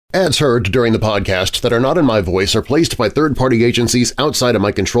Ads heard during the podcast that are not in my voice are placed by third-party agencies outside of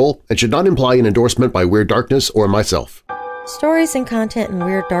my control and should not imply an endorsement by Weird Darkness or myself. Stories and content in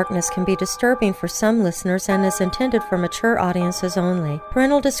Weird Darkness can be disturbing for some listeners and is intended for mature audiences only.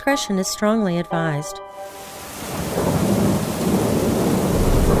 Parental discretion is strongly advised.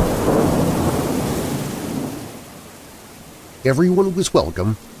 Everyone was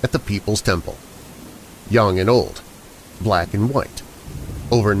welcome at the People's Temple. Young and old, black and white.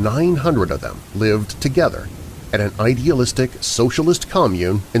 Over 900 of them lived together at an idealistic socialist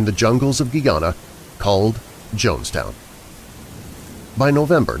commune in the jungles of Guyana called Jonestown. By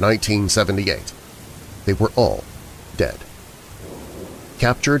November 1978, they were all dead.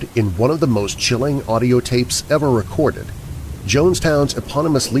 Captured in one of the most chilling audio tapes ever recorded, Jonestown's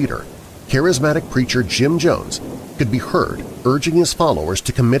eponymous leader, charismatic preacher Jim Jones, could be heard urging his followers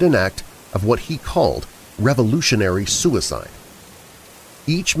to commit an act of what he called revolutionary suicide.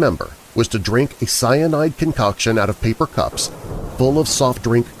 Each member was to drink a cyanide concoction out of paper cups full of soft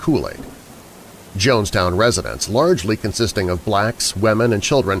drink Kool-Aid. Jonestown residents, largely consisting of blacks, women, and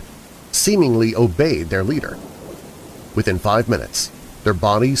children, seemingly obeyed their leader. Within 5 minutes, their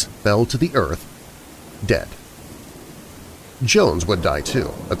bodies fell to the earth, dead. Jones would die too,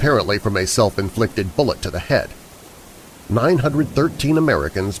 apparently from a self-inflicted bullet to the head. 913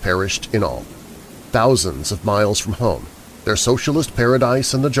 Americans perished in all, thousands of miles from home. Their socialist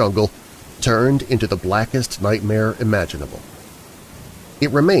paradise in the jungle turned into the blackest nightmare imaginable.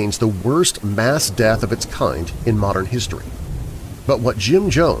 It remains the worst mass death of its kind in modern history. But what Jim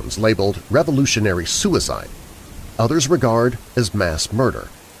Jones labeled revolutionary suicide, others regard as mass murder.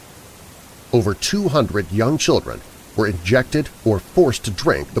 Over 200 young children were injected or forced to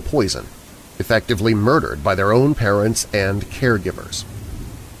drink the poison, effectively murdered by their own parents and caregivers.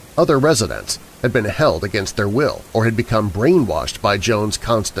 Other residents had been held against their will or had become brainwashed by Jones'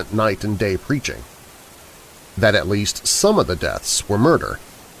 constant night and day preaching. That at least some of the deaths were murder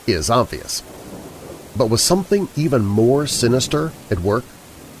is obvious. But was something even more sinister at work?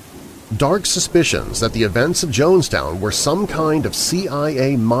 Dark suspicions that the events of Jonestown were some kind of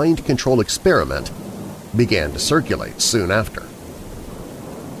CIA mind control experiment began to circulate soon after.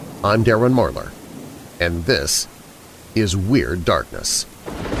 I'm Darren Marlar, and this is Weird Darkness.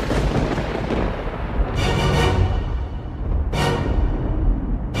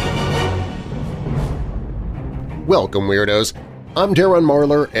 Welcome, Weirdos! I'm Darren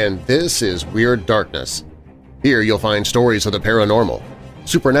Marlar, and this is Weird Darkness. Here you'll find stories of the paranormal,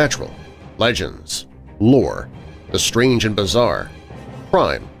 supernatural, legends, lore, the strange and bizarre,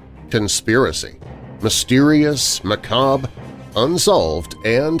 crime, conspiracy, mysterious, macabre, unsolved,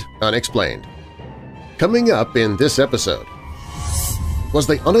 and unexplained. Coming up in this episode, was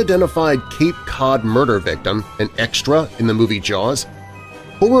the unidentified Cape Cod murder victim an extra in the movie Jaws?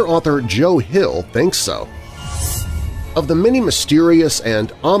 Horror author Joe Hill thinks so. Of the many mysterious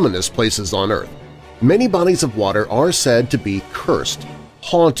and ominous places on Earth, many bodies of water are said to be cursed,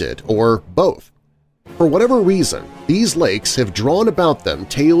 haunted, or both. For whatever reason, these lakes have drawn about them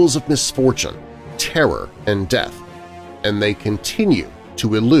tales of misfortune, terror, and death, and they continue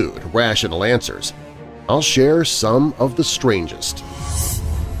to elude rational answers. I'll share some of the strangest.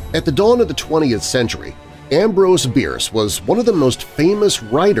 At the dawn of the 20th century, Ambrose Bierce was one of the most famous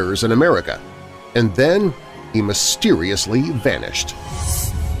writers in America, and then he mysteriously vanished.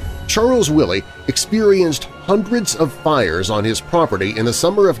 Charles Willey experienced hundreds of fires on his property in the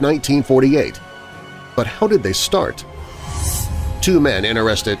summer of 1948. But how did they start? Two men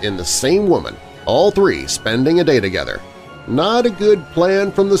interested in the same woman, all three spending a day together. Not a good plan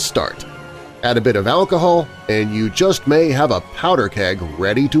from the start. Add a bit of alcohol, and you just may have a powder keg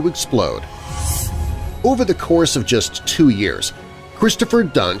ready to explode. Over the course of just 2 years, Christopher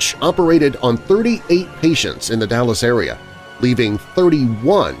Duntsch operated on 38 patients in the Dallas area, leaving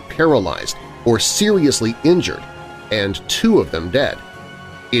 31 paralyzed or seriously injured, and 2 of them dead.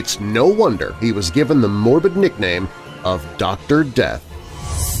 It's no wonder he was given the morbid nickname of Dr. Death.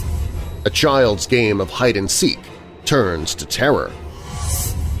 A child's game of hide-and-seek turns to terror.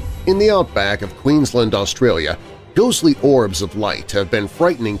 In the outback of Queensland, Australia, ghostly orbs of light have been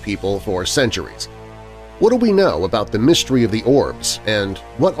frightening people for centuries. What do we know about the mystery of the orbs, and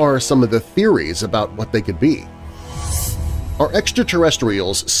what are some of the theories about what they could be? Are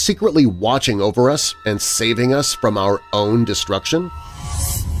extraterrestrials secretly watching over us and saving us from our own destruction?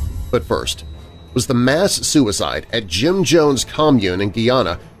 But first, was the mass suicide at Jim Jones' commune in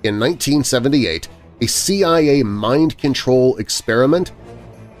Guyana in 1978 a CIA mind control experiment?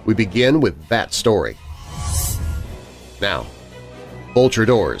 We begin with that story. Now, bolt your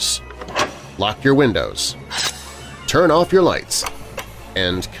doors, lock your windows, turn off your lights,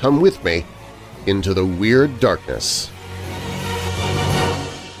 and come with me into the weird darkness.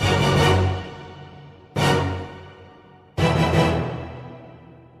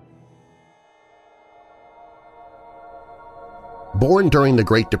 Born during the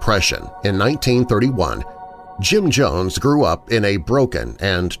Great Depression in 1931, Jim Jones grew up in a broken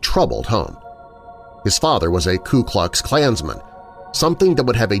and troubled home. His father was a Ku Klux Klansman, something that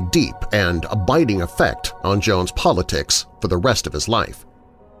would have a deep and abiding effect on Jones' politics for the rest of his life.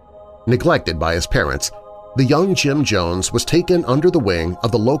 Neglected by his parents, the young Jim Jones was taken under the wing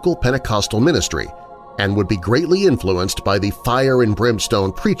of the local Pentecostal ministry and would be greatly influenced by the fire and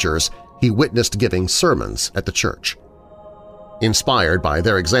brimstone preachers he witnessed giving sermons at the church. Inspired by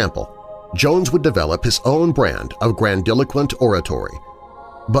their example, Jones would develop his own brand of grandiloquent oratory.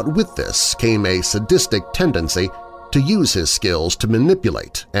 But with this came a sadistic tendency to use his skills to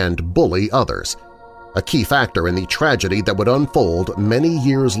manipulate and bully others, a key factor in the tragedy that would unfold many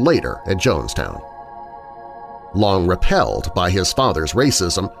years later at Jonestown. Long repelled by his father's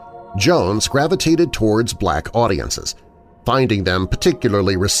racism, Jones gravitated towards black audiences, finding them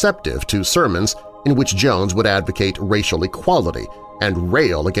particularly receptive to sermons in which Jones would advocate racial equality and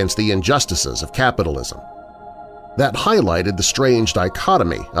rail against the injustices of capitalism. That highlighted the strange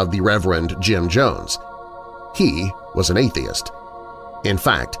dichotomy of the Reverend Jim Jones. He was an atheist. In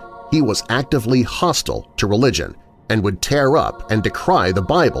fact, he was actively hostile to religion and would tear up and decry the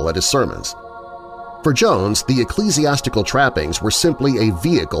Bible at his sermons. For Jones, the ecclesiastical trappings were simply a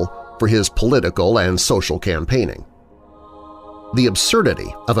vehicle for his political and social campaigning. The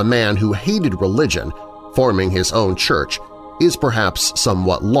absurdity of a man who hated religion forming his own church is perhaps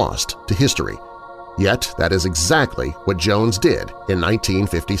somewhat lost to history, yet that is exactly what Jones did in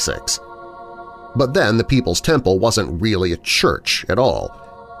 1956. But then the People's Temple wasn't really a church at all.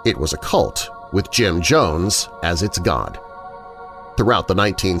 It was a cult with Jim Jones as its god. Throughout the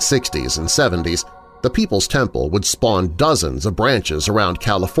 1960s and 70s, the People's Temple would spawn dozens of branches around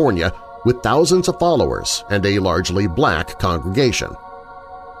California with thousands of followers and a largely black congregation.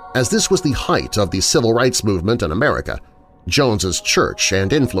 As this was the height of the civil rights movement in America, Jones's church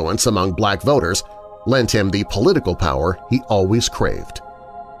and influence among black voters lent him the political power he always craved.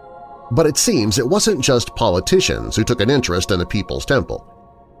 But it seems it wasn't just politicians who took an interest in the People's Temple.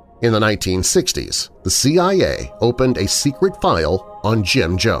 In the 1960s, the CIA opened a secret file on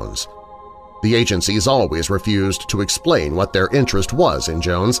Jim Jones. The agencies always refused to explain what their interest was in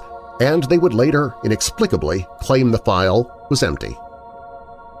Jones, and they would later inexplicably claim the file was empty.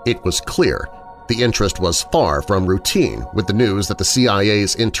 It was clear the interest was far from routine with the news that the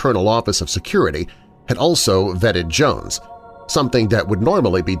CIA's Internal Office of Security had also vetted Jones, something that would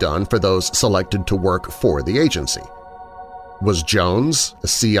normally be done for those selected to work for the agency. Was Jones a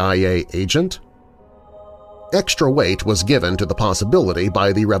CIA agent? Extra weight was given to the possibility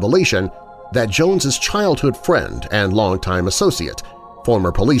by the revelation that Jones's childhood friend and longtime associate,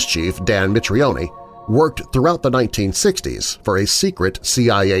 former police chief Dan Mitrione, worked throughout the 1960s for a secret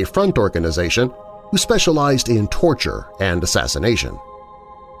CIA front organization who specialized in torture and assassination.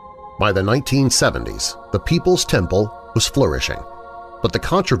 By the 1970s, the People's Temple was flourishing, but the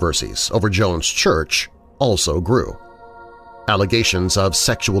controversies over Jones' church also grew. Allegations of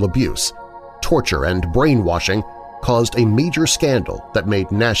sexual abuse, torture, and brainwashing caused a major scandal that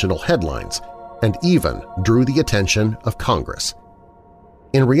made national headlines and even drew the attention of Congress.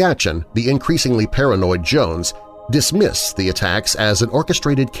 In reaction, the increasingly paranoid Jones dismissed the attacks as an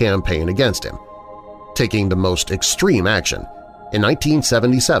orchestrated campaign against him. Taking the most extreme action, in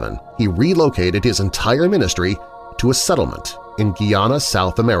 1977 he relocated his entire ministry to a settlement in Guyana,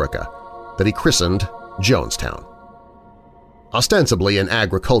 South America, that he christened Jonestown. Ostensibly an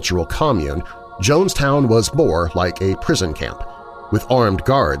agricultural commune, Jonestown was more like a prison camp, with armed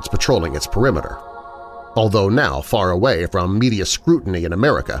guards patrolling its perimeter. Although now far away from media scrutiny in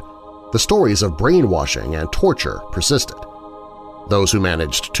America, the stories of brainwashing and torture persisted. Those who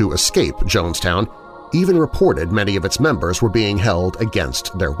managed to escape Jonestown even reported many of its members were being held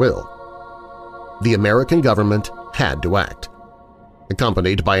against their will. The American government had to act.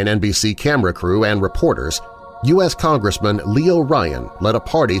 Accompanied by an NBC camera crew and reporters, U.S. Congressman Leo Ryan led a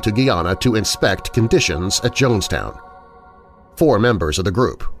party to Guyana to inspect conditions at Jonestown. 4 members of the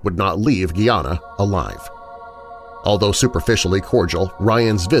group would not leave Guyana alive. Although superficially cordial,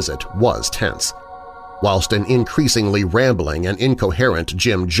 Ryan's visit was tense. Whilst an increasingly rambling and incoherent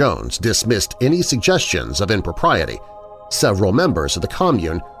Jim Jones dismissed any suggestions of impropriety, several members of the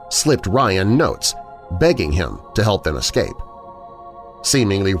commune slipped Ryan notes, begging him to help them escape.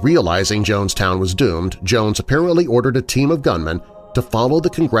 Seemingly realizing Jonestown was doomed, Jones apparently ordered a team of gunmen to follow the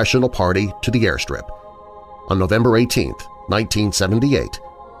congressional party to the airstrip. On November 18th, 1978,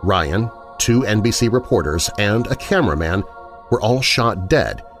 Ryan, 2 NBC reporters, and a cameraman were all shot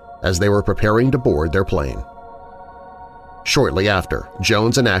dead as they were preparing to board their plane. Shortly after,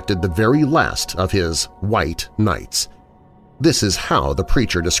 Jones enacted the very last of his White Nights. This is how the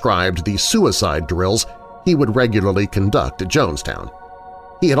preacher described the suicide drills he would regularly conduct at Jonestown.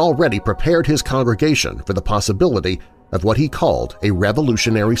 He had already prepared his congregation for the possibility of what he called a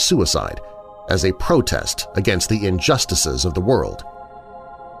revolutionary suicide as a protest against the injustices of the world.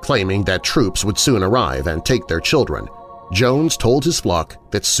 Claiming that troops would soon arrive and take their children, Jones told his flock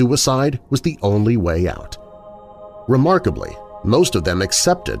that suicide was the only way out. Remarkably, most of them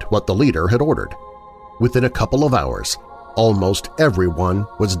accepted what the leader had ordered. Within a couple of hours, almost everyone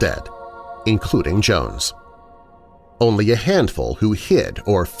was dead, including Jones. Only a handful who hid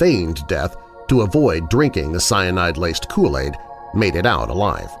or feigned death to avoid drinking the cyanide-laced Kool-Aid made it out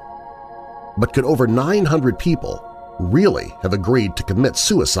alive. But could over 900 people really have agreed to commit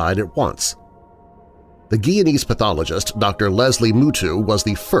suicide at once? The Guyanese pathologist Dr. Leslie Mutu was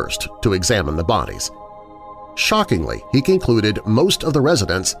the first to examine the bodies. Shockingly, he concluded most of the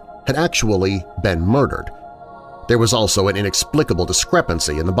residents had actually been murdered. There was also an inexplicable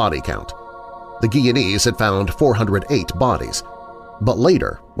discrepancy in the body count. The Guyanese had found 408 bodies, but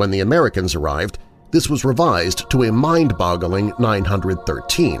later, when the Americans arrived, this was revised to a mind-boggling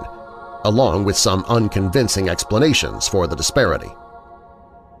 913, along with some unconvincing explanations for the disparity.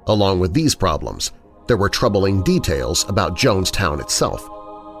 Along with these problems, there were troubling details about Jonestown itself.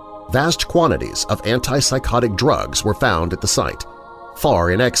 Vast quantities of antipsychotic drugs were found at the site,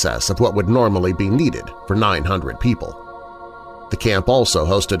 far in excess of what would normally be needed for 900 people. The camp also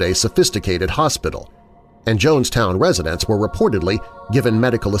hosted a sophisticated hospital, and Jonestown residents were reportedly given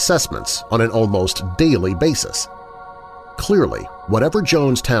medical assessments on an almost daily basis. Clearly, whatever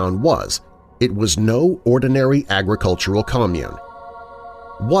Jonestown was, it was no ordinary agricultural commune.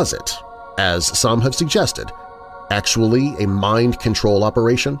 Was it, as some have suggested, actually a mind control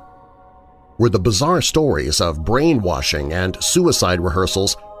operation? Were the bizarre stories of brainwashing and suicide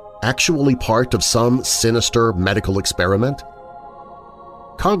rehearsals actually part of some sinister medical experiment?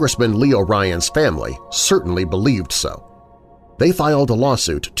 Congressman Leo Ryan's family certainly believed so. They filed a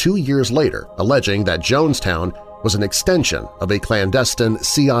lawsuit 2 years later alleging that Jonestown was an extension of a clandestine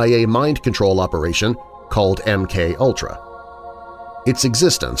CIA mind control operation called MK-Ultra. Its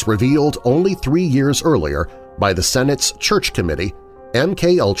existence revealed only 3 years earlier by the Senate's Church Committee,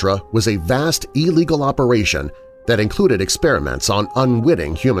 MK-Ultra was a vast illegal operation that included experiments on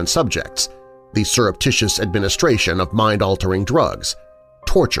unwitting human subjects, the surreptitious administration of mind-altering drugs,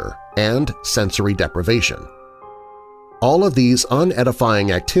 torture, and sensory deprivation. All of these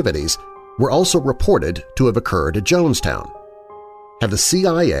unedifying activities were also reported to have occurred at Jonestown. Have the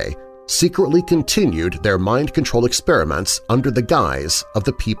CIA secretly continued their mind control experiments under the guise of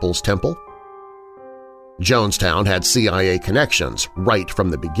the People's Temple? Jonestown had CIA connections right from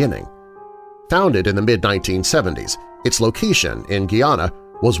the beginning. Founded in the mid-1970s, its location in Guyana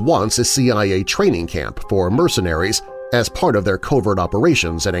was once a CIA training camp for mercenaries as part of their covert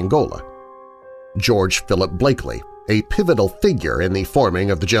operations in Angola. George Philip Blakely, a pivotal figure in the forming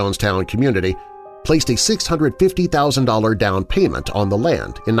of the Jonestown community, placed a $650,000 down payment on the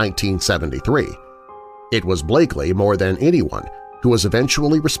land in 1973. It was Blakely more than anyone who was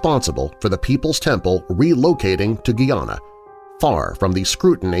eventually responsible for the People's Temple relocating to Guyana, far from the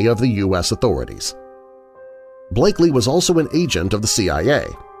scrutiny of the U.S. authorities. Blakely was also an agent of the CIA,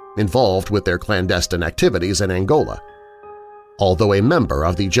 involved with their clandestine activities in Angola. Although a member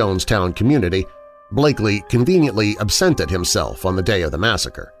of the Jonestown community, Blakely conveniently absented himself on the day of the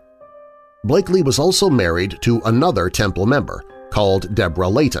massacre. Blakely was also married to another Temple member called Deborah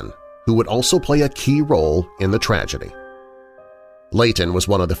Layton, who would also play a key role in the tragedy. Layton was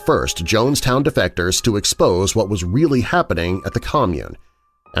one of the first Jonestown defectors to expose what was really happening at the commune,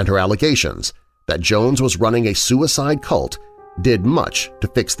 and her allegations that Jones was running a suicide cult did much to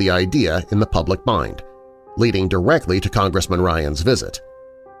fix the idea in the public mind, leading directly to Congressman Ryan's visit.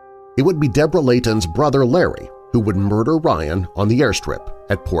 It would be Deborah Layton's brother Larry who would murder Ryan on the airstrip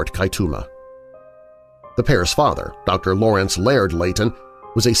at Port Kaituma. The pair's father, Dr. Lawrence Laird Layton,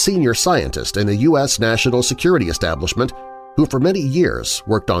 was a senior scientist in the U.S. National Security Establishment who for many years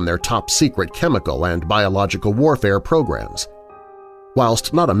worked on their top-secret chemical and biological warfare programs.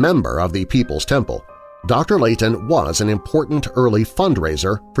 Whilst not a member of the People's Temple, Dr. Layton was an important early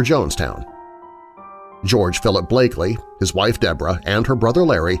fundraiser for Jonestown. George Philip Blakely, his wife Deborah, and her brother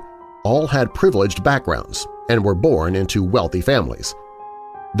Larry all had privileged backgrounds and were born into wealthy families.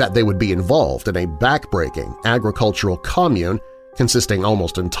 That they would be involved in a backbreaking agricultural commune consisting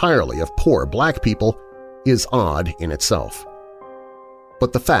almost entirely of poor black people is odd in itself.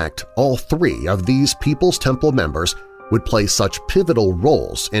 But the fact all three of these People's Temple members would play such pivotal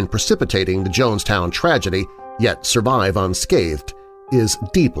roles in precipitating the Jonestown tragedy yet survive unscathed is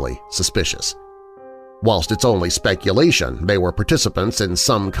deeply suspicious. Whilst it's only speculation they were participants in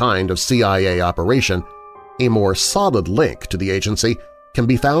some kind of CIA operation, a more solid link to the agency can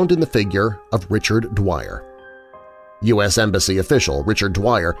be found in the figure of Richard Dwyer. U.S. Embassy official Richard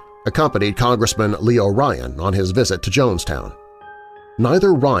Dwyer accompanied Congressman Leo Ryan on his visit to Jonestown.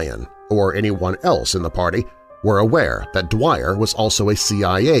 Neither Ryan or anyone else in the party were aware that Dwyer was also a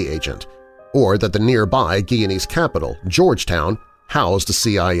CIA agent or that the nearby Guyanese capital, Georgetown, housed a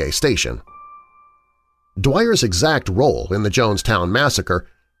CIA station. Dwyer's exact role in the Jonestown massacre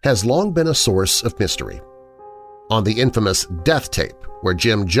has long been a source of mystery. On the infamous death tape, where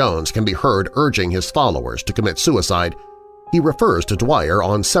Jim Jones can be heard urging his followers to commit suicide, he refers to Dwyer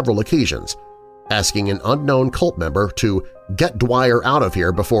on several occasions, asking an unknown cult member to get Dwyer out of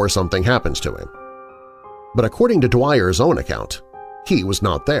here before something happens to him. But according to Dwyer's own account, he was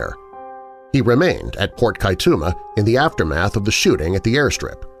not there. He remained at Port Kaituma in the aftermath of the shooting at the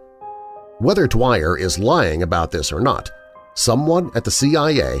airstrip. Whether Dwyer is lying about this or not, someone at the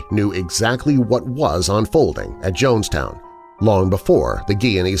CIA knew exactly what was unfolding at Jonestown long before the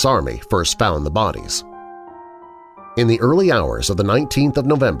Guyanese army first found the bodies. In the early hours of the 19th of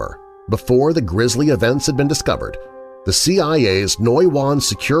November, before the grisly events had been discovered, the CIA's Noi Wan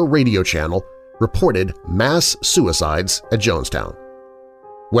secure radio channel reported mass suicides at Jonestown.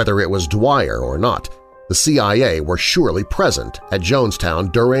 Whether it was Dwyer or not, the CIA were surely present at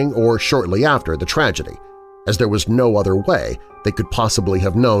Jonestown during or shortly after the tragedy, as there was no other way they could possibly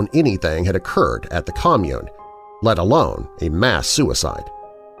have known anything had occurred at the commune, let alone a mass suicide.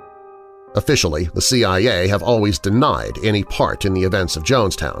 Officially, the CIA have always denied any part in the events of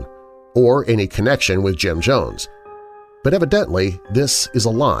Jonestown or any connection with Jim Jones, but evidently this is a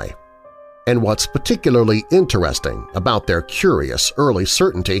lie. And what's particularly interesting about their curious early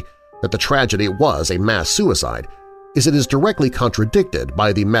certainty that the tragedy was a mass suicide is it is directly contradicted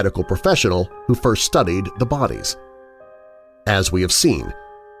by the medical professional who first studied the bodies. As we have seen,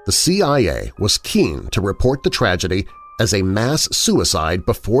 the CIA was keen to report the tragedy as a mass suicide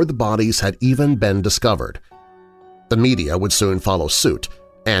before the bodies had even been discovered. The media would soon follow suit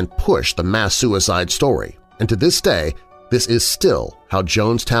and push the mass suicide story, and to this day, this is still how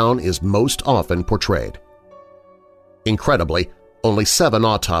Jonestown is most often portrayed. Incredibly, only 7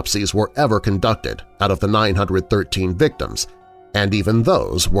 autopsies were ever conducted out of the 913 victims, and even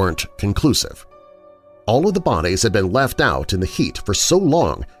those weren't conclusive. All of the bodies had been left out in the heat for so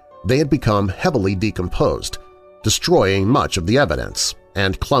long they had become heavily decomposed, destroying much of the evidence,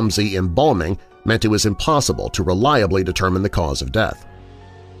 and clumsy embalming meant it was impossible to reliably determine the cause of death.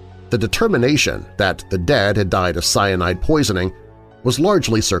 The determination that the dead had died of cyanide poisoning was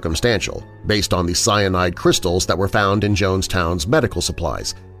largely circumstantial, based on the cyanide crystals that were found in Jonestown's medical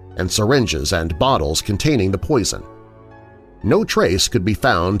supplies and syringes and bottles containing the poison. No trace could be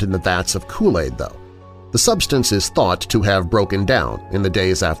found in the vats of Kool-Aid, though. The substance is thought to have broken down in the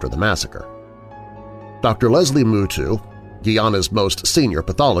days after the massacre. Dr. Leslie Mutu, Guyana's most senior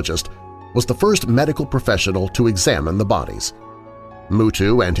pathologist, was the first medical professional to examine the bodies.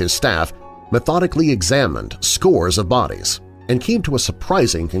 Mutu and his staff methodically examined scores of bodies and came to a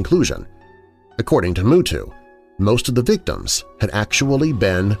surprising conclusion. According to Mutu, most of the victims had actually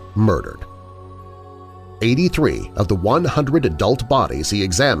been murdered. 83 of the 100 adult bodies he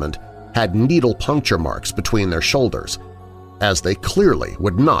examined had needle puncture marks between their shoulders. As they clearly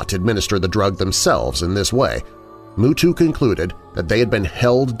would not administer the drug themselves in this way, Mutu concluded that they had been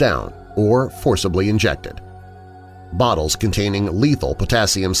held down or forcibly injected. Bottles containing lethal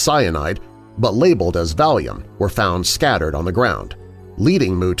potassium cyanide but labeled as Valium were found scattered on the ground,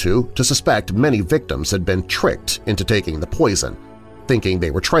 leading Mutu to suspect many victims had been tricked into taking the poison, thinking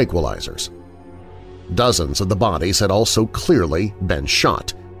they were tranquilizers. Dozens of the bodies had also clearly been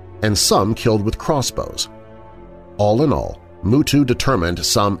shot, and some killed with crossbows. All in all, Mutu determined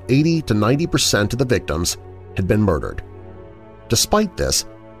some 80 to 90% of the victims had been murdered. Despite this,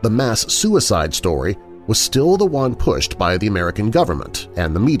 the mass suicide story was still the one pushed by the American government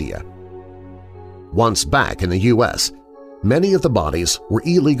and the media. Once back in the U.S., many of the bodies were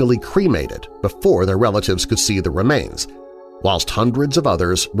illegally cremated before their relatives could see the remains, whilst hundreds of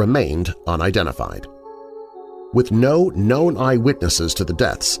others remained unidentified. With no known eyewitnesses to the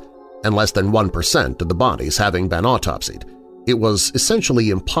deaths and less than 1% of the bodies having been autopsied, it was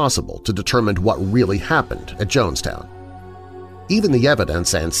essentially impossible to determine what really happened at Jonestown. Even the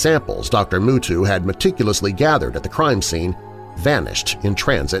evidence and samples Dr. Mutu had meticulously gathered at the crime scene vanished in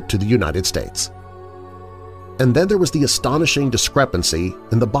transit to the United States. And then there was the astonishing discrepancy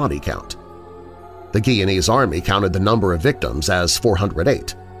in the body count. The Guyanese Army counted the number of victims as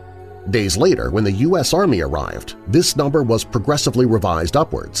 408. Days later, when the U.S. Army arrived, this number was progressively revised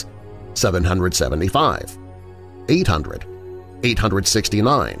upwards: 775, 800,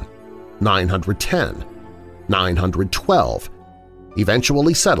 869, 910, 912,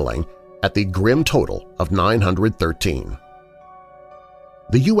 eventually settling at the grim total of 913.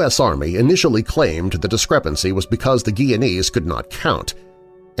 The U.S. Army initially claimed the discrepancy was because the Guyanese could not count,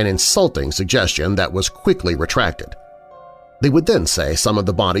 an insulting suggestion that was quickly retracted. They would then say some of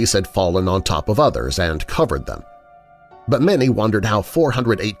the bodies had fallen on top of others and covered them. But many wondered how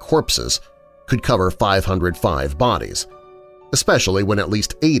 408 corpses could cover 505 bodies, especially when at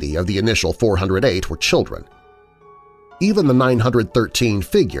least 80 of the initial 408 were children. Even the 913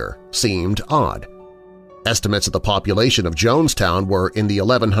 figure seemed odd. Estimates of the population of Jonestown were in the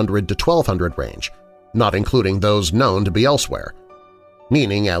 1,100 to 1,200 range, not including those known to be elsewhere,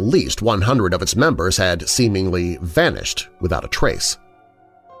 meaning at least 100 of its members had seemingly vanished without a trace.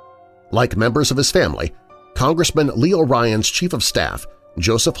 Like members of his family, Congressman Leo Ryan's chief of staff,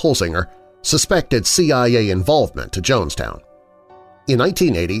 Joseph Holsinger, suspected CIA involvement to Jonestown. In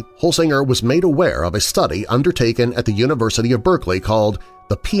 1980, Holsinger was made aware of a study undertaken at the University of Berkeley called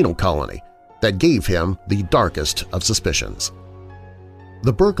the Penal Colony that gave him the darkest of suspicions.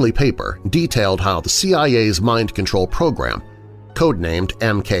 The Berkeley paper detailed how the CIA's mind control program, codenamed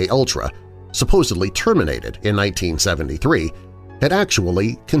MK-Ultra, supposedly terminated in 1973, had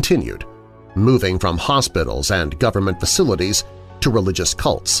actually continued, moving from hospitals and government facilities to religious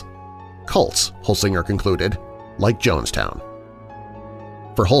cults. Cults, Holsinger concluded, like Jonestown.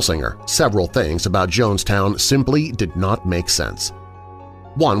 For Holsinger, several things about Jonestown simply did not make sense.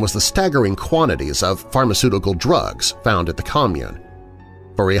 One was the staggering quantities of pharmaceutical drugs found at the commune.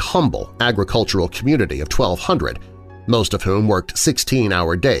 For a humble agricultural community of 1,200, most of whom worked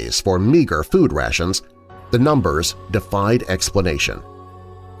 16-hour days for meager food rations, the numbers defied explanation.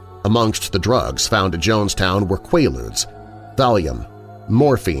 Amongst the drugs found at Jonestown were quaaludes, Valium,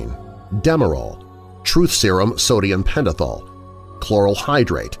 morphine, Demerol, truth serum sodium pentothal, chloral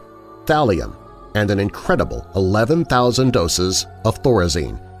hydrate, thallium, and an incredible 11,000 doses of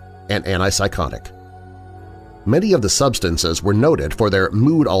thorazine, an antipsychotic. Many of the substances were noted for their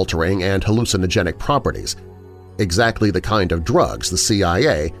mood-altering and hallucinogenic properties, exactly the kind of drugs the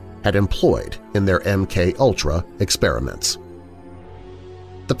CIA had employed in their MK-Ultra experiments.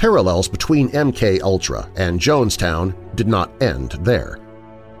 The parallels between MK-Ultra and Jonestown did not end there.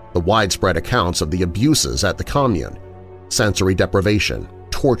 The widespread accounts of the abuses at the commune, sensory deprivation,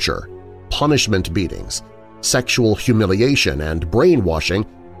 torture, punishment beatings, sexual humiliation, and brainwashing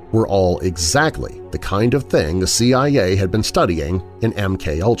were all exactly the kind of thing the CIA had been studying in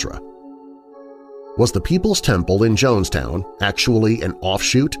MK-Ultra. Was the People's Temple in Jonestown actually an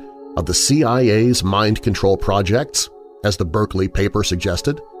offshoot of the CIA's mind control projects, as the Berkeley paper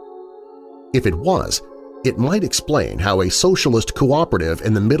suggested? If it was, it might explain how a socialist cooperative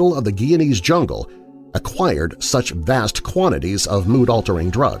in the middle of the Guyanese jungle acquired such vast quantities of mood-altering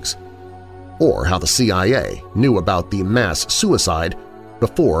drugs, or how the CIA knew about the mass suicide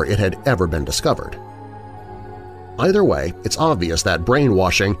before it had ever been discovered. Either way, it's obvious that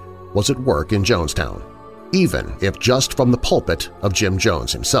brainwashing was at work in Jonestown, even if just from the pulpit of Jim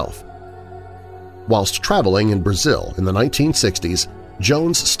Jones himself. Whilst traveling in Brazil in the 1960s,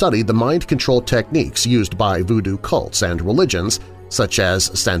 Jones studied the mind control techniques used by voodoo cults and religions such as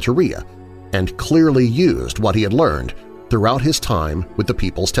Santeria, and clearly used what he had learned throughout his time with the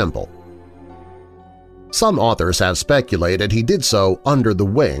People's Temple. Some authors have speculated he did so under the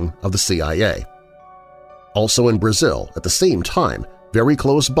wing of the CIA. Also in Brazil, at the same time, very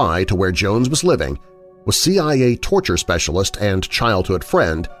close by to where Jones was living, was CIA torture specialist and childhood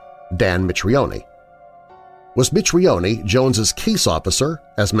friend Dan Mitrione. Was Mitrione Jones's case officer,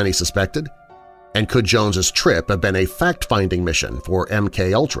 as many suspected? And could Jones's trip have been a fact-finding mission for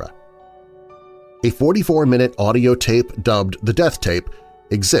MK-Ultra? A 44-minute audio tape dubbed the Death Tape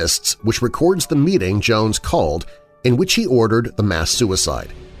exists which records the meeting Jones called in which he ordered the mass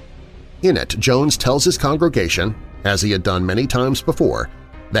suicide. In it, Jones tells his congregation, as he had done many times before,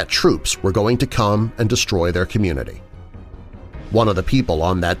 that troops were going to come and destroy their community. One of the people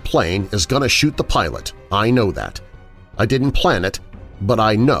on that plane is going to shoot the pilot, I know that. I didn't plan it, but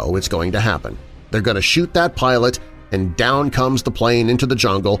I know it's going to happen. They're going to shoot that pilot and down comes the plane into the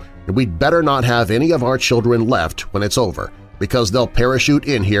jungle, and we'd better not have any of our children left when it's over, because they'll parachute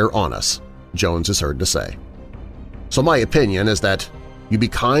in here on us, Jones is heard to say. So my opinion is that you be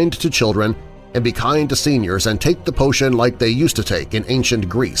kind to children and be kind to seniors and take the potion like they used to take in ancient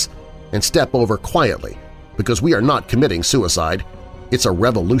Greece and step over quietly, because we are not committing suicide, it's a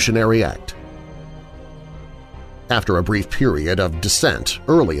revolutionary act. After a brief period of dissent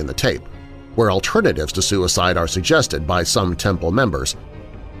early in the tape, where alternatives to suicide are suggested by some temple members,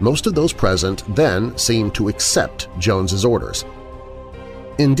 most of those present then seem to accept Jones's orders.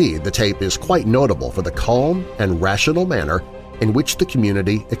 Indeed, the tape is quite notable for the calm and rational manner in which the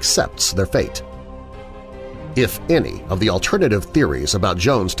community accepts their fate. If any of the alternative theories about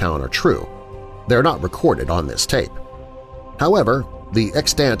Jonestown are true, they're not recorded on this tape. However, the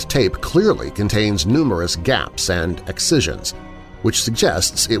extant tape clearly contains numerous gaps and excisions, which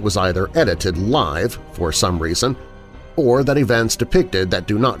suggests it was either edited live for some reason or that events depicted that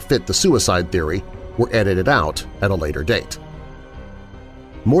do not fit the suicide theory were edited out at a later date.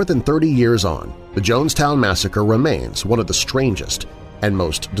 More than 30 years on, the Jonestown Massacre remains one of the strangest and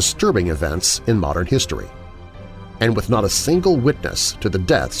most disturbing events in modern history. And with not a single witness to the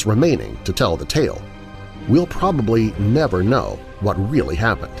deaths remaining to tell the tale, we'll probably never know what really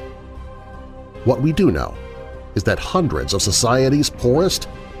happened. What we do know is that hundreds of society's poorest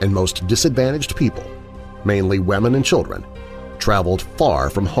and most disadvantaged people, mainly women and children, traveled far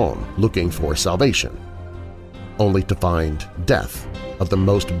from home looking for salvation, only to find death of the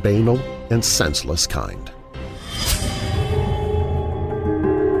most banal and senseless kind.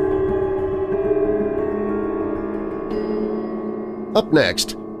 Up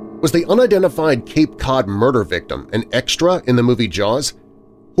next, was the unidentified Cape Cod murder victim an extra in the movie Jaws?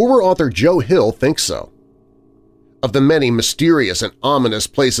 Horror author Joe Hill thinks so. Of the many mysterious and ominous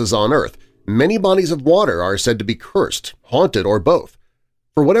places on Earth, many bodies of water are said to be cursed, haunted, or both.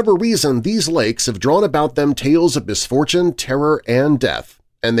 For whatever reason, these lakes have drawn about them tales of misfortune, terror, and death,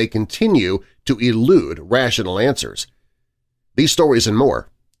 and they continue to elude rational answers. These stories and more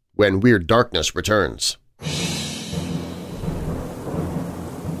when Weird Darkness returns.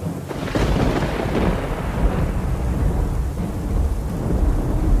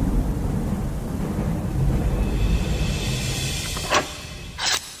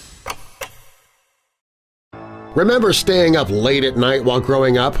 Remember staying up late at night while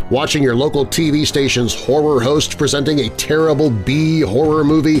growing up, watching your local TV station's horror host presenting a terrible B-horror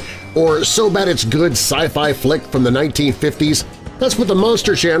movie or so bad it's good sci-fi flick from the 1950s? That's what the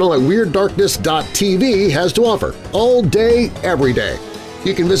Monster Channel at WeirdDarkness.tv has to offer, all day, every day.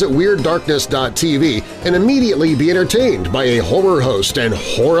 You can visit WeirdDarkness.tv and immediately be entertained by a horror host and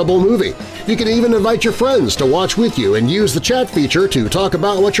horrible movie. You can even invite your friends to watch with you and use the chat feature to talk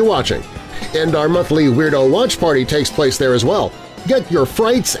about what you're watching. And our monthly Weirdo Watch Party takes place there as well. Get your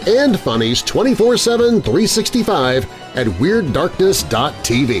frights and funnies 24/7, 365 at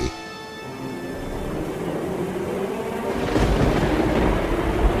WeirdDarkness.tv.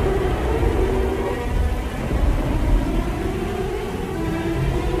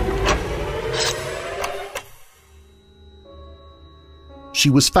 She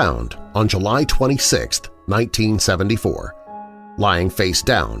was found on July 26, 1974. Lying face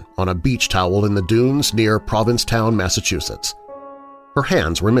down on a beach towel in the dunes near Provincetown, Massachusetts. Her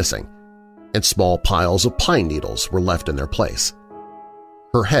hands were missing, and small piles of pine needles were left in their place.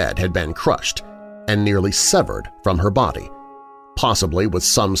 Her head had been crushed and nearly severed from her body, possibly with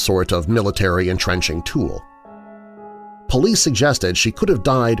some sort of military entrenching tool. Police suggested she could have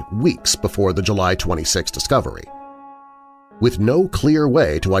died weeks before the July 26 discovery. With no clear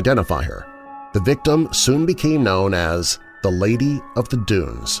way to identify her, the victim soon became known as the Lady of the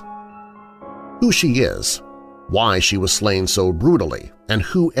Dunes. Who she is, why she was slain so brutally, and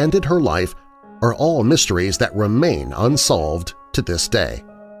who ended her life are all mysteries that remain unsolved to this day.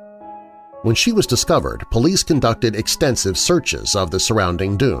 When she was discovered, police conducted extensive searches of the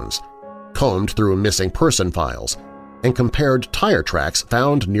surrounding dunes, combed through missing person files, and compared tire tracks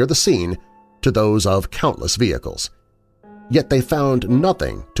found near the scene to those of countless vehicles. Yet they found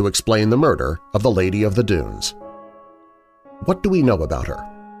nothing to explain the murder of the Lady of the Dunes. What do we know about her?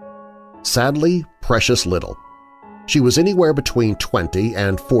 Sadly, precious little. She was anywhere between 20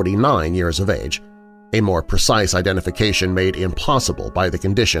 and 49 years of age, a more precise identification made impossible by the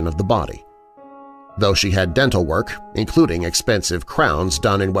condition of the body. Though she had dental work, including expensive crowns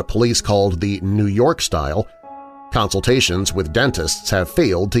done in what police called the New York style, consultations with dentists have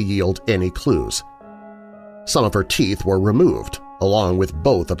failed to yield any clues. Some of her teeth were removed, along with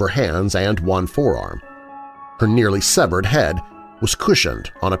both of her hands and one forearm. Her nearly severed head was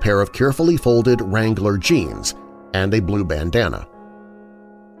cushioned on a pair of carefully folded Wrangler jeans and a blue bandana.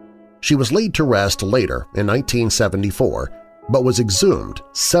 She was laid to rest later in 1974, but was exhumed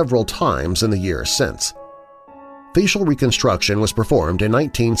several times in the years since. Facial reconstruction was performed in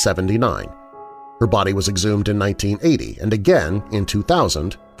 1979. Her body was exhumed in 1980 and again in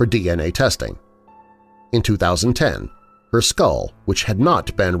 2000 for DNA testing. In 2010, her skull, which had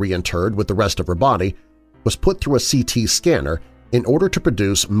not been reinterred with the rest of her body, was put through a CT scanner in order to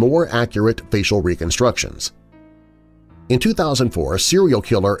produce more accurate facial reconstructions. In 2004, serial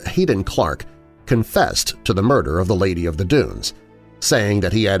killer Hayden Clark confessed to the murder of the Lady of the Dunes, saying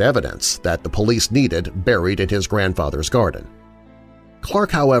that he had evidence that the police needed buried in his grandfather's garden.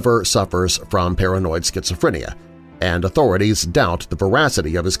 Clark, however, suffers from paranoid schizophrenia, and authorities doubt the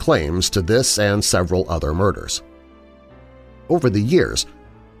veracity of his claims to this and several other murders. Over the years,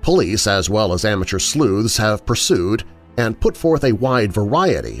 police as well as amateur sleuths have pursued and put forth a wide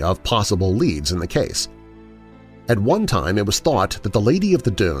variety of possible leads in the case. At one time, it was thought that the Lady of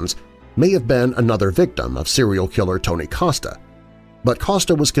the Dunes may have been another victim of serial killer Tony Costa, but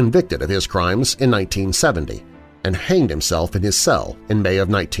Costa was convicted of his crimes in 1970 and hanged himself in his cell in May of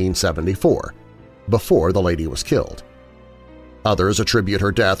 1974, before the lady was killed. Others attribute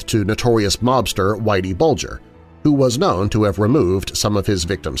her death to notorious mobster Whitey Bulger, who was known to have removed some of his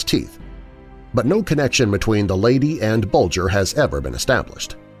victims' teeth, but no connection between the lady and Bulger has ever been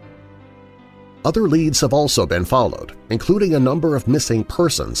established. Other leads have also been followed, including a number of missing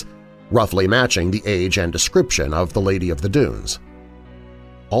persons, roughly matching the age and description of the Lady of the Dunes.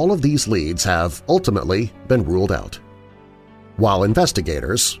 All of these leads have ultimately been ruled out. While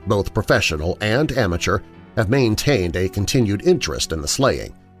investigators, both professional and amateur, have maintained a continued interest in the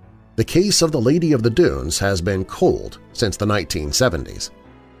slaying, the case of the Lady of the Dunes has been cold since the 1970s.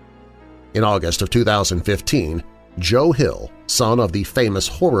 In August of 2015, Joe Hill, son of the famous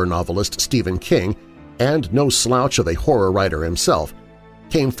horror novelist Stephen King and no slouch of a horror writer himself,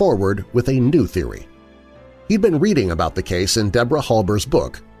 came forward with a new theory. He'd been reading about the case in Deborah Halber's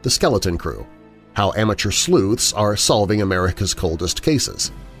book, The Skeleton Crew, How Amateur Sleuths Are Solving America's Coldest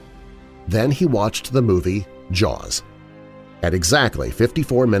Cases. Then he watched the movie Jaws. At exactly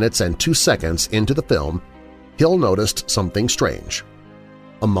 54 minutes and 2 seconds into the film, Hill noticed something strange.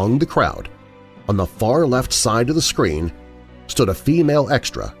 Among the crowd, on the far left side of the screen, stood a female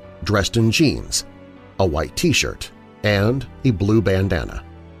extra dressed in jeans, a white t-shirt, and a blue bandana.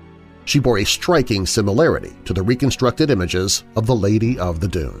 She bore a striking similarity to the reconstructed images of the Lady of the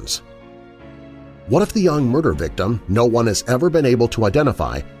Dunes. What if the young murder victim no one has ever been able to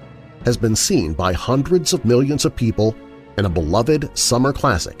identify has been seen by hundreds of millions of people in a beloved summer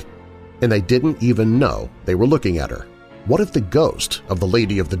classic, and they didn't even know they were looking at her? What if the ghost of the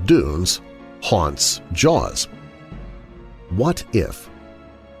Lady of the Dunes haunts Jaws? What if?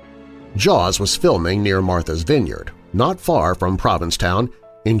 Jaws was filming near Martha's Vineyard, not far from Provincetown,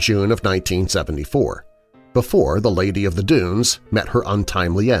 in June of 1974, before the Lady of the Dunes met her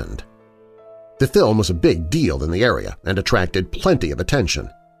untimely end. The film was a big deal in the area and attracted plenty of attention.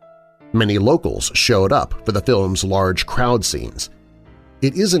 Many locals showed up for the film's large crowd scenes.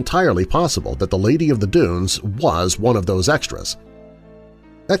 It is entirely possible that the Lady of the Dunes was one of those extras.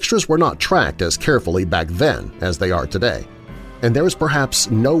 Extras were not tracked as carefully back then as they are today, and there is perhaps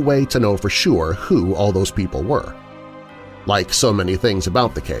no way to know for sure who all those people were. Like so many things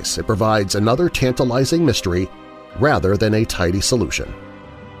about the case, it provides another tantalizing mystery rather than a tidy solution.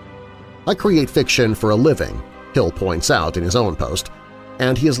 I create fiction for a living, Hill points out in his own post,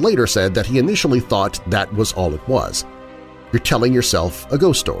 and he has later said that he initially thought that was all it was. You're telling yourself a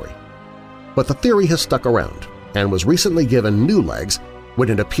ghost story. But the theory has stuck around and was recently given new legs when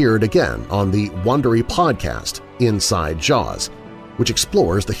it appeared again on the Wondery podcast Inside Jaws, which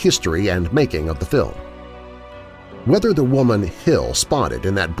explores the history and making of the film. Whether the woman Hill spotted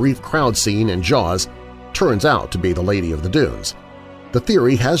in that brief crowd scene in Jaws turns out to be the Lady of the Dunes, the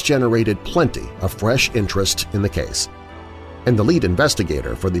theory has generated plenty of fresh interest in the case. And the lead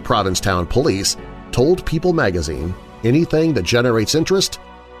investigator for the Provincetown Police told People magazine, "Anything that generates interest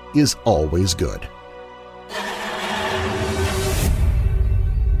is always good."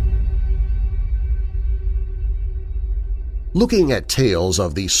 Looking at tales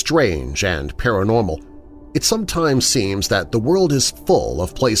of the strange and paranormal, it sometimes seems that the world is full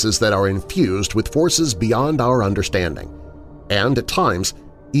of places that are infused with forces beyond our understanding, and at times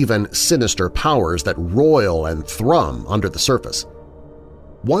even sinister powers that roil and thrum under the surface.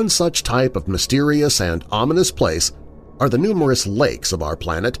 One such type of mysterious and ominous place are the numerous lakes of our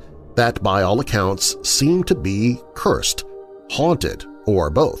planet that, by all accounts, seem to be cursed, haunted, or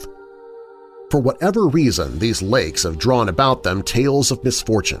both. For whatever reason, these lakes have drawn about them tales of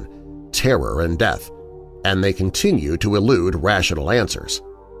misfortune, terror, and death, and they continue to elude rational answers.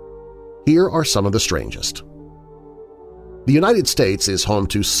 Here are some of the strangest. The United States is home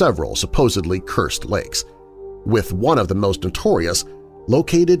to several supposedly cursed lakes, with one of the most notorious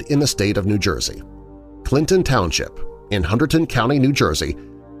located in the state of New Jersey. Clinton Township in Hunterdon County, New Jersey,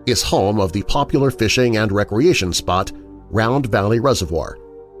 is home of the popular fishing and recreation spot Round Valley Reservoir,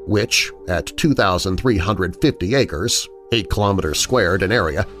 which, at 2,350 acres, 8 kilometers squared in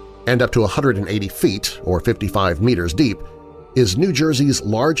area, and up to 180 feet or 55 meters deep, is New Jersey's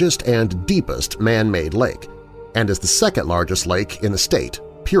largest and deepest man-made lake, and is the second largest lake in the state,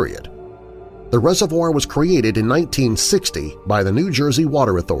 period. The reservoir was created in 1960 by the New Jersey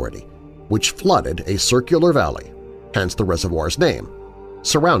Water Authority, which flooded a circular valley, hence the reservoir's name,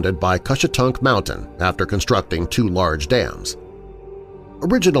 surrounded by Cushatunk Mountain after constructing 2 large dams.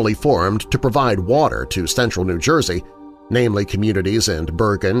 Originally formed to provide water to central New Jersey, namely communities in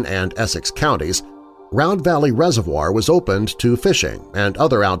Bergen and Essex counties, Round Valley Reservoir was opened to fishing and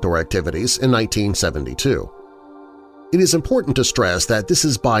other outdoor activities in 1972. It is important to stress that this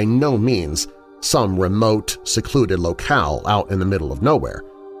is by no means some remote, secluded locale out in the middle of nowhere.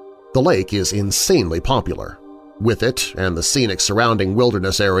 The lake is insanely popular. With it and the scenic surrounding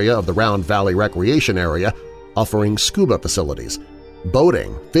wilderness area of the Round Valley Recreation Area offering scuba facilities,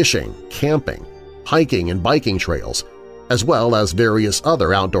 boating, fishing, camping, hiking and biking trails, as well as various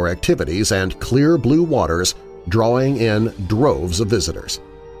other outdoor activities and clear blue waters drawing in droves of visitors.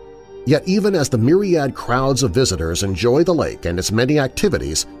 Yet even as the myriad crowds of visitors enjoy the lake and its many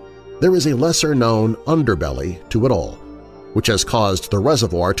activities, there is a lesser-known underbelly to it all, which has caused the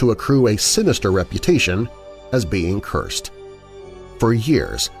reservoir to accrue a sinister reputation as being cursed. For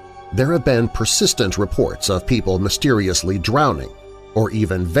years, there have been persistent reports of people mysteriously drowning or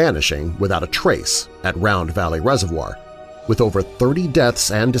even vanishing without a trace at Round Valley Reservoir, with over 30 deaths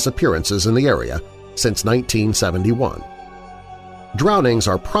and disappearances in the area since 1971. Drownings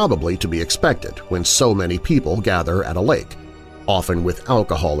are probably to be expected when so many people gather at a lake, often with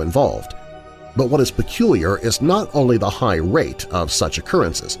alcohol involved. But what is peculiar is not only the high rate of such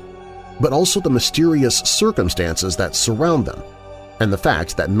occurrences, but also the mysterious circumstances that surround them and the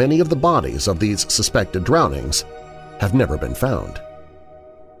fact that many of the bodies of these suspected drownings have never been found.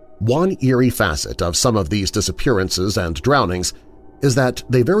 One eerie facet of some of these disappearances and drownings is that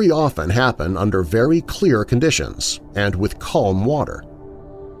they very often happen under very clear conditions and with calm water.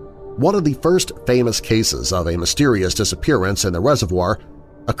 One of the first famous cases of a mysterious disappearance in the reservoir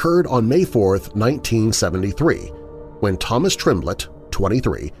occurred on May 4, 1973, when Thomas Tremblett,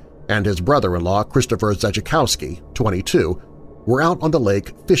 23, and his brother-in-law Christopher Zedzikowski, 22, were out on the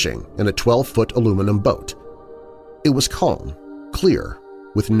lake fishing in a 12-foot aluminum boat. It was calm, clear,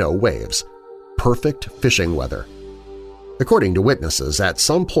 with no waves, perfect fishing weather. According to witnesses, at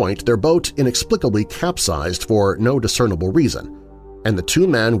some point their boat inexplicably capsized for no discernible reason, and the 2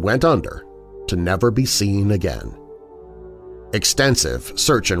 men went under to never be seen again. Extensive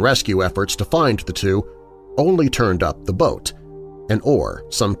search and rescue efforts to find the 2 only turned up the boat, an oar,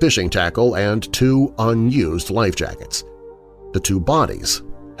 some fishing tackle, and 2 unused life jackets. The 2 bodies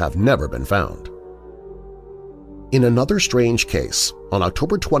have never been found. In another strange case, on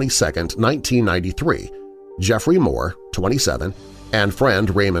October 22, 1993, Jeffrey Moore, 27, and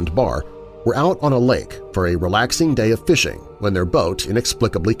friend Raymond Barr were out on a lake for a relaxing day of fishing when their boat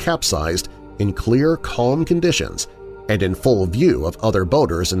inexplicably capsized in clear, calm conditions and in full view of other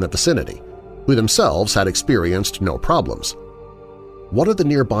boaters in the vicinity, who themselves had experienced no problems. One of the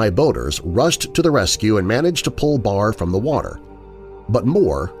nearby boaters rushed to the rescue and managed to pull Barr from the water, but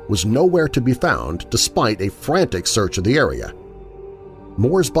Moore was nowhere to be found despite a frantic search of the area.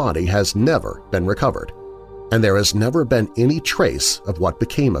 Moore's body has never been recovered, and there has never been any trace of what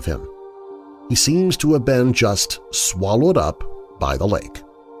became of him. He seems to have been just swallowed up by the lake.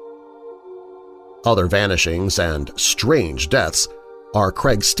 Other vanishings and strange deaths are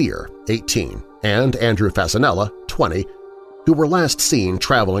Craig Steer, 18, and Andrew Fasanella, 20, who were last seen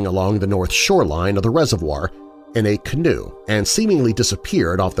traveling along the north shoreline of the reservoir in a canoe and seemingly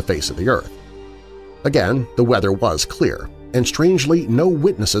disappeared off the face of the earth. Again, the weather was clear, and strangely no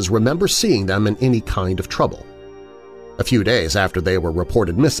witnesses remember seeing them in any kind of trouble. A few days after they were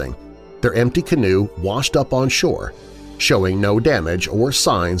reported missing, their empty canoe washed up on shore, showing no damage or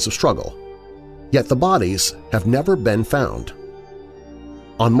signs of struggle. Yet the bodies have never been found.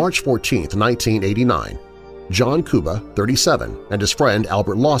 On March 14, 1989, John Kuba, 37, and his friend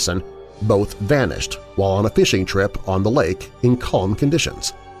Albert Lawson both vanished while on a fishing trip on the lake in calm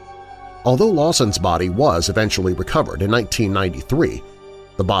conditions. Although Lawson's body was eventually recovered in 1993,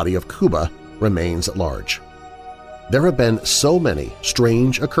 the body of Kuba remains at large. There have been so many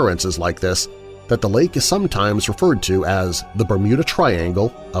strange occurrences like this that the lake is sometimes referred to as the Bermuda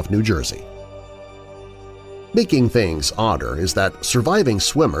Triangle of New Jersey. Making things odder is that surviving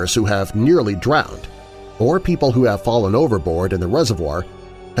swimmers who have nearly drowned or people who have fallen overboard in the reservoir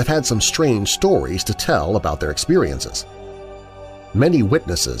have had some strange stories to tell about their experiences. Many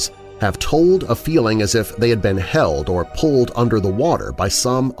witnesses have told of feeling as if they had been held or pulled under the water by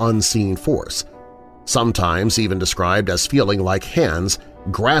some unseen force, sometimes even described as feeling like hands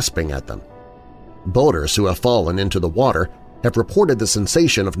grasping at them. Boaters who have fallen into the water have reported the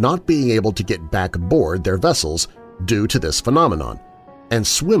sensation of not being able to get back aboard their vessels due to this phenomenon, and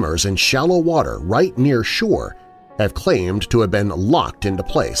swimmers in shallow water right near shore have claimed to have been locked into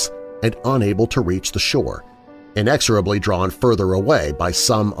place and unable to reach the shore, inexorably drawn further away by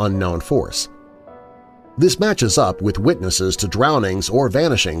some unknown force. This matches up with witnesses to drownings or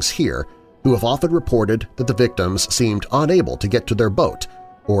vanishings here who have often reported that the victims seemed unable to get to their boat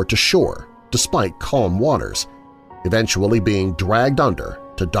or to shore despite calm waters, eventually being dragged under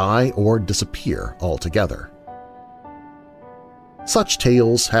to die or disappear altogether. Such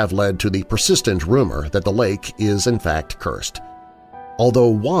tales have led to the persistent rumor that the lake is in fact cursed, although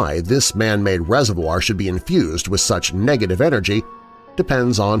why this man-made reservoir should be infused with such negative energy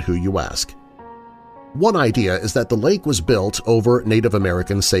depends on who you ask. One idea is that the lake was built over Native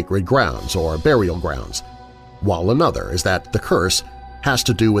American sacred grounds or burial grounds, while another is that the curse has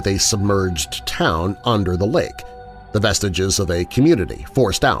to do with a submerged town under the lake, the vestiges of a community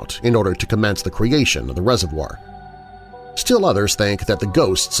forced out in order to commence the creation of the reservoir. Still others think that the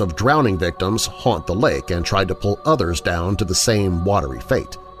ghosts of drowning victims haunt the lake and try to pull others down to the same watery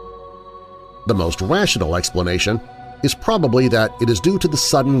fate. The most rational explanation is probably that it is due to the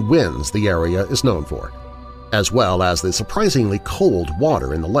sudden winds the area is known for, as well as the surprisingly cold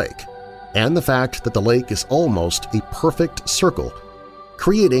water in the lake, and the fact that the lake is almost a perfect circle,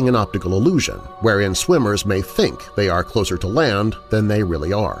 creating an optical illusion wherein swimmers may think they are closer to land than they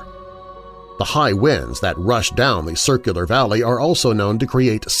really are. The high winds that rush down the circular valley are also known to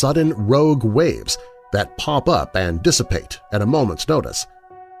create sudden rogue waves that pop up and dissipate at a moment's notice.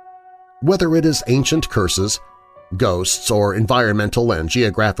 Whether it is ancient curses, ghosts, or environmental and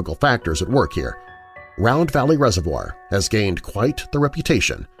geographical factors at work here, Round Valley Reservoir has gained quite the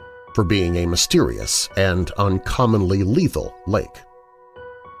reputation for being a mysterious and uncommonly lethal lake.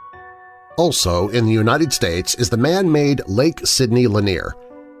 Also in the United States is the man-made Lake Sidney Lanier,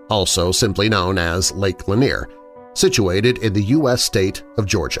 also simply known as Lake Lanier, situated in the U.S. state of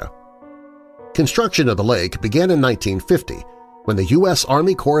Georgia. Construction of the lake began in 1950 when the U.S.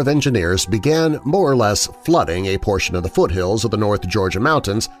 Army Corps of Engineers began more or less flooding a portion of the foothills of the North Georgia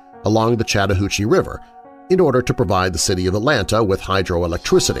mountains along the Chattahoochee River in order to provide the city of Atlanta with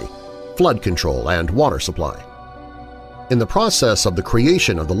hydroelectricity, flood control, and water supply. In the process of the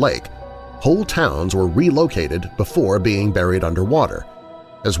creation of the lake, whole towns were relocated before being buried underwater,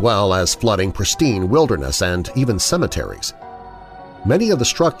 as well as flooding pristine wilderness and even cemeteries. Many of the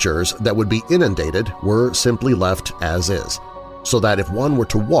structures that would be inundated were simply left as is, so that if one were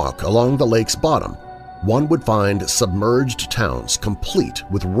to walk along the lake's bottom, one would find submerged towns complete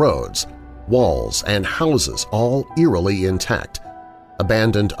with roads, walls, and houses all eerily intact,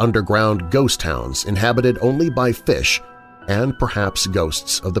 abandoned underground ghost towns inhabited only by fish and perhaps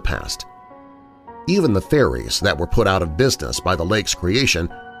ghosts of the past. Even the ferries that were put out of business by the lake's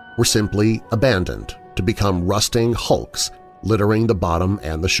creation were simply abandoned to become rusting hulks littering the bottom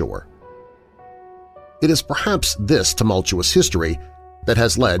and the shore. It is perhaps this tumultuous history that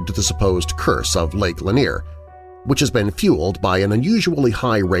has led to the supposed curse of Lake Lanier, which has been fueled by an unusually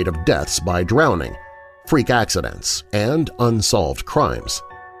high rate of deaths by drowning, freak accidents, and unsolved crimes.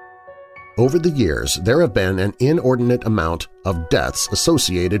 Over the years, there have been an inordinate amount of deaths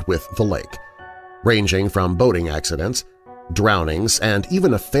associated with the lake, ranging from boating accidents, drownings, and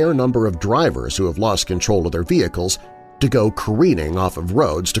even a fair number of drivers who have lost control of their vehicles to go careening off of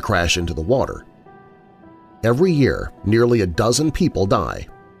roads to crash into the water. Every year, nearly a dozen people die,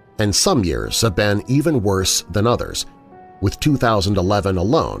 and some years have been even worse than others, with 2011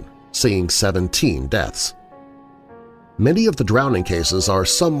 alone seeing 17 deaths. Many of the drowning cases are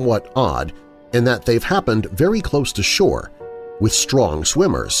somewhat odd in that they've happened very close to shore, with strong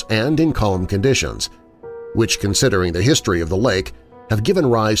swimmers and in calm conditions, which, considering the history of the lake, have given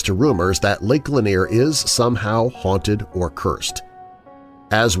rise to rumors that Lake Lanier is somehow haunted or cursed.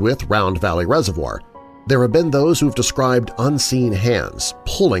 As with Round Valley Reservoir, there have been those who've described unseen hands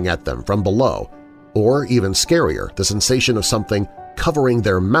pulling at them from below, or even scarier, the sensation of something covering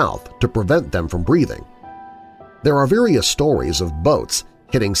their mouth to prevent them from breathing. There are various stories of boats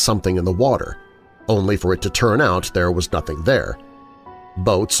hitting something in the water, only for it to turn out there was nothing there.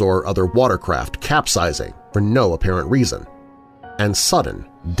 Boats or other watercraft capsizing for no apparent reason, and sudden,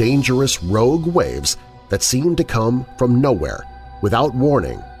 dangerous rogue waves that seem to come from nowhere without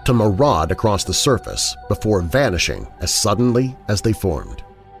warning to maraud across the surface before vanishing as suddenly as they formed.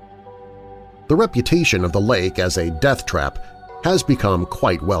 The reputation of the lake as a death trap has become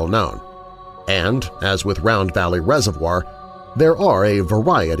quite well known. And, as with Round Valley Reservoir, there are a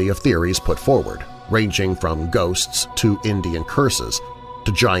variety of theories put forward, ranging from ghosts to Indian curses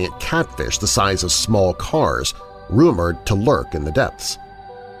to giant catfish the size of small cars rumored to lurk in the depths.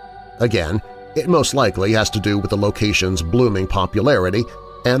 Again, it most likely has to do with the location's blooming popularity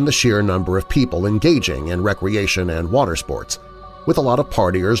and the sheer number of people engaging in recreation and water sports, with a lot of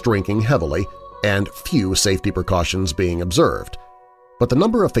partiers drinking heavily and few safety precautions being observed. But the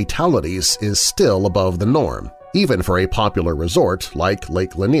number of fatalities is still above the norm, even for a popular resort like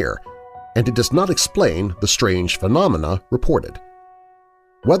Lake Lanier, and it does not explain the strange phenomena reported.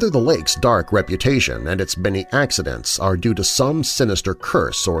 Whether the lake's dark reputation and its many accidents are due to some sinister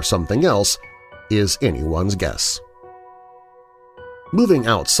curse or something else is anyone's guess. Moving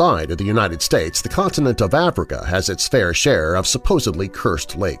outside of the United States, the continent of Africa has its fair share of supposedly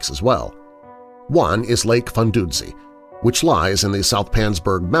cursed lakes as well. One is Lake Fundudzi, which lies in the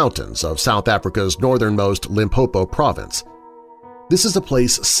Soutpansberg Mountains of South Africa's northernmost Limpopo province. This is a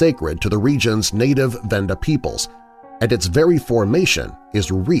place sacred to the region's native Venda peoples, and its very formation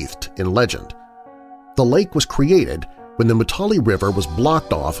is wreathed in legend. The lake was created when the Mutali River was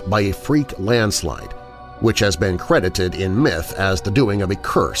blocked off by a freak landslide, which has been credited in myth as the doing of a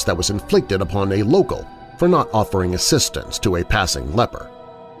curse that was inflicted upon a local for not offering assistance to a passing leper.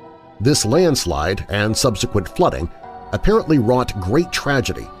 This landslide and subsequent flooding apparently wrought great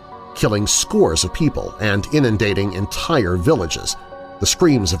tragedy, killing scores of people and inundating entire villages, the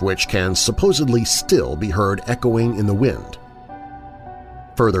screams of which can supposedly still be heard echoing in the wind.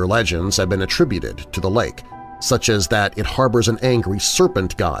 Further legends have been attributed to the lake, such as that it harbors an angry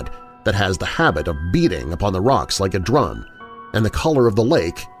serpent god that has the habit of beating upon the rocks like a drum, and the color of the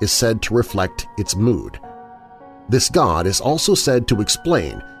lake is said to reflect its mood. This god is also said to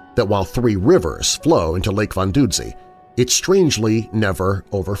explain that while 3 rivers flow into Lake Fundudzi, it strangely never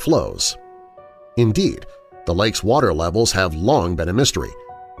overflows. Indeed, the lake's water levels have long been a mystery,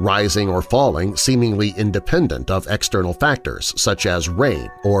 rising or falling seemingly independent of external factors such as rain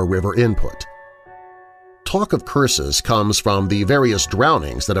or river input. Talk of curses comes from the various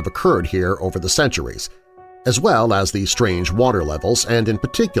drownings that have occurred here over the centuries, as well as the strange water levels and, in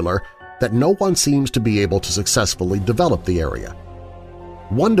particular, that no one seems to be able to successfully develop the area.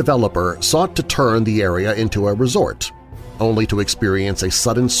 One developer sought to turn the area into a resort, only to experience a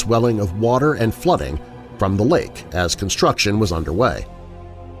sudden swelling of water and flooding from the lake as construction was underway.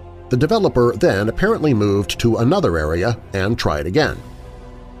 The developer then apparently moved to another area and tried again,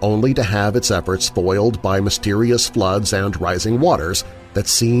 only to have its efforts foiled by mysterious floods and rising waters that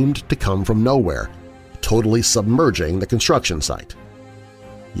seemed to come from nowhere, totally submerging the construction site.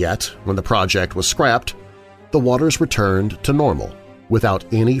 Yet, when the project was scrapped, the waters returned to normal without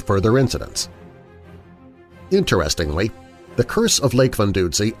any further incidents. Interestingly, the curse of Lake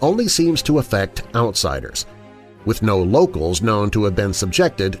Fundudzi only seems to affect outsiders, with no locals known to have been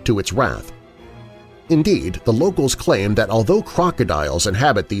subjected to its wrath. Indeed, the locals claim that although crocodiles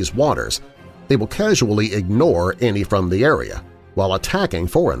inhabit these waters, they will casually ignore any from the area while attacking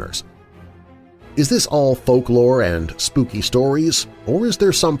foreigners. Is this all folklore and spooky stories, or is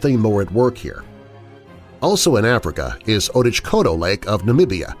there something more at work here? Also in Africa is ORCHESTRATE Lake of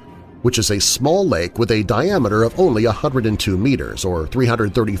Namibia, which is a small lake with a diameter of only 102 meters or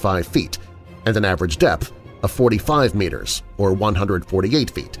 335 feet and an average depth of 45 meters or 148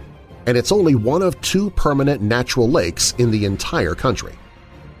 feet, and it's only one of 2 permanent natural lakes in the entire country.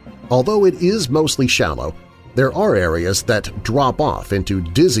 Although it is mostly shallow, there are areas that drop off into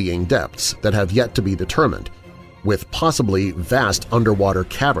dizzying depths that have yet to be determined, with possibly vast underwater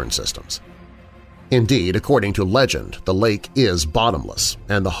cavern systems. Indeed, according to legend, the lake is bottomless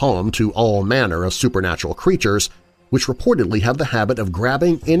and the home to all manner of supernatural creatures which reportedly have the habit of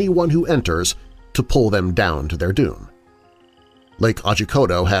grabbing anyone who enters to pull them down to their doom. Lake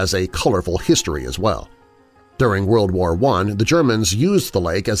ORCHESTRATE has a colorful history as well. During World War I, the Germans used the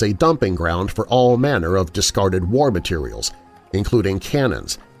lake as a dumping ground for all manner of discarded war materials, including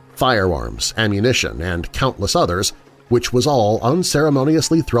cannons, firearms, ammunition, and countless others, which was all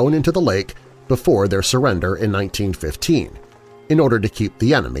unceremoniously thrown into the lake before their surrender in 1915, in order to keep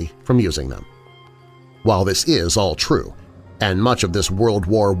the enemy from using them. While this is all true, and much of this World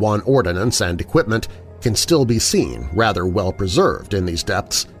War I ordnance and equipment can still be seen rather well preserved in these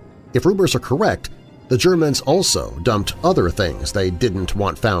depths, if rumors are correct, the Germans also dumped other things they didn't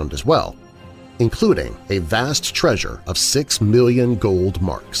want found as well, including a vast treasure of 6 million gold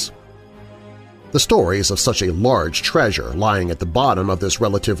marks. The stories of such a large treasure lying at the bottom of this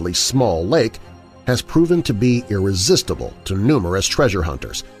relatively small lake has proven to be irresistible to numerous treasure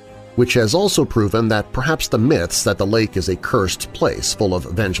hunters, which has also proven that perhaps the myths that the lake is a cursed place full of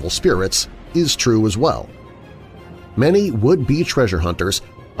vengeful spirits is true as well. Many would-be treasure hunters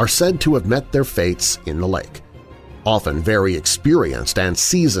are said to have met their fates in the lake, often very experienced and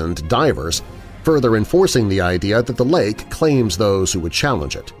seasoned divers, further enforcing the idea that the lake claims those who would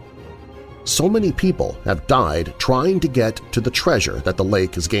challenge it. So many people have died trying to get to the treasure that the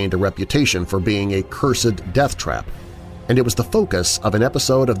lake has gained a reputation for being a cursed death trap, and it was the focus of an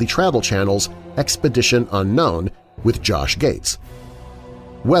episode of the Travel Channel's Expedition Unknown with Josh Gates.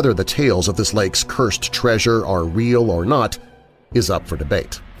 Whether the tales of this lake's cursed treasure are real or not is up for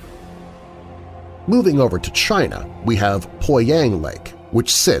debate. Moving over to China, we have Poyang Lake,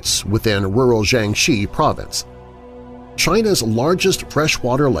 which sits within rural Jiangxi province. China's largest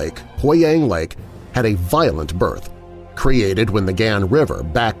freshwater lake, Poyang Lake, had a violent birth, created when the Gan River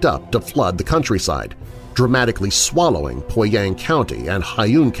backed up to flood the countryside, dramatically swallowing Poyang County and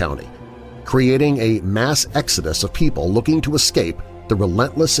Haiyun County, creating a mass exodus of people looking to escape the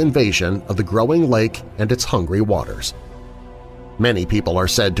relentless invasion of the growing lake and its hungry waters. Many people are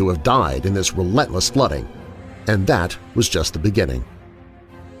said to have died in this relentless flooding, and that was just the beginning.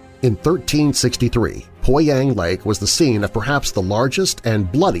 In 1363, Poyang Lake was the scene of perhaps the largest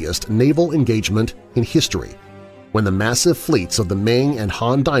and bloodiest naval engagement in history, when the massive fleets of the Ming and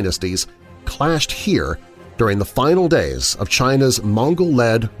Han dynasties clashed here during the final days of China's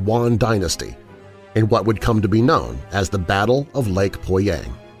Mongol-led Yuan dynasty in what would come to be known as the Battle of Lake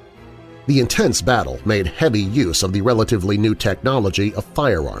Poyang. The intense battle made heavy use of the relatively new technology of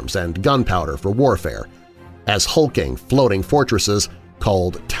firearms and gunpowder for warfare, as hulking, floating fortresses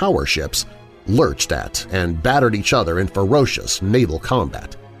called tower ships lurched at and battered each other in ferocious naval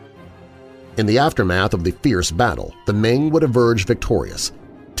combat. In the aftermath of the fierce battle, the Ming would emerge victorious,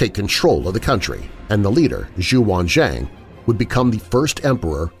 take control of the country, and the leader, Zhu Wanzhang, would become the first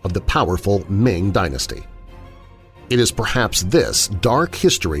emperor of the powerful Ming dynasty. It is perhaps this dark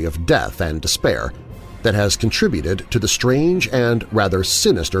history of death and despair that has contributed to the strange and rather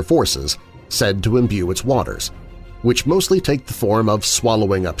sinister forces said to imbue its waters, which mostly take the form of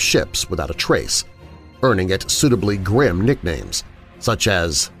swallowing up ships without a trace, earning it suitably grim nicknames such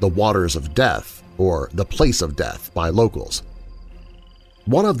as the Waters of Death or the Place of Death by locals.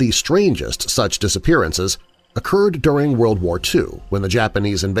 One of the strangest such disappearances occurred during World War II when the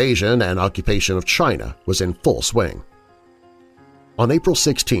Japanese invasion and occupation of China was in full swing. On April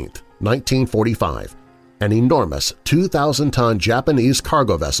 16, 1945, an enormous 2,000-ton Japanese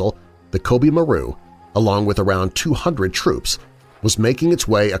cargo vessel, the Kobe Maru, along with around 200 troops, was making its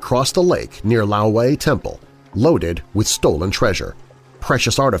way across the lake near Laowei Temple, loaded with stolen treasure,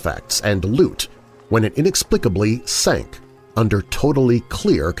 precious artifacts, and loot when it inexplicably sank under totally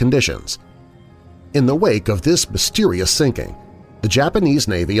clear conditions. In the wake of this mysterious sinking, the Japanese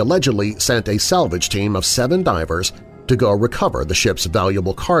Navy allegedly sent a salvage team of 7 divers to go recover the ship's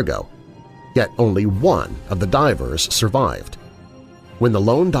valuable cargo, yet only one of the divers survived. When the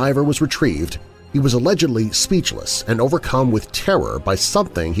lone diver was retrieved, he was allegedly speechless and overcome with terror by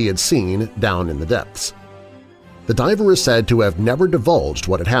something he had seen down in the depths. The diver is said to have never divulged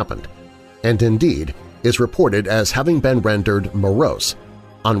what had happened, and indeed is reported as having been rendered morose,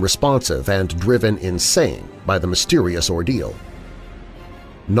 unresponsive, and driven insane by the mysterious ordeal.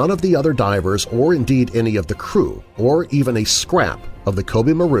 None of the other divers or indeed any of the crew or even a scrap of the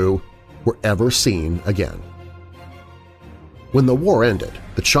Kobe Maru were ever seen again. When the war ended,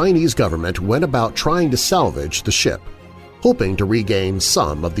 the Chinese government went about trying to salvage the ship, hoping to regain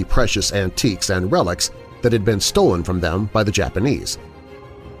some of the precious antiques and relics that had been stolen from them by the Japanese.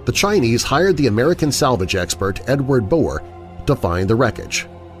 The Chinese hired the American salvage expert Edward Boer to find the wreckage,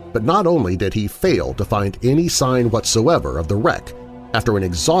 but not only did he fail to find any sign whatsoever of the wreck after an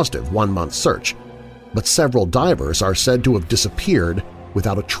exhaustive 1-month search, but several divers are said to have disappeared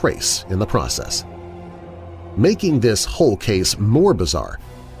without a trace in the process. Making this whole case more bizarre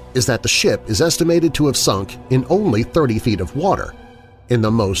is that the ship is estimated to have sunk in only 30 feet of water in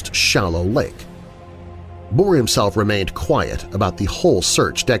the most shallow lake. Boer himself remained quiet about the whole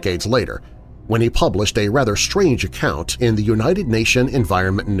search decades later when he published a rather strange account in the United Nations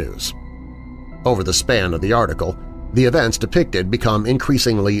Environment News. Over the span of the article, the events depicted become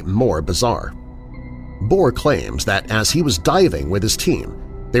increasingly more bizarre. Boer claims that as he was diving with his team,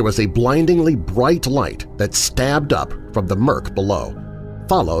 there was a blindingly bright light that stabbed up from the murk below,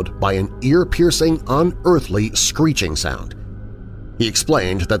 followed by an ear-piercing, unearthly screeching sound. He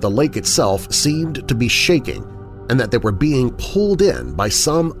explained that the lake itself seemed to be shaking and that they were being pulled in by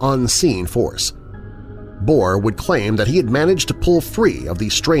some unseen force. Boer would claim that he had managed to pull free of the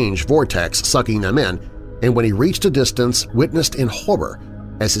strange vortex sucking them in, and when he reached a distance witnessed in horror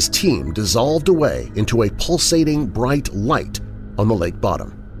as his team dissolved away into a pulsating bright light on the lake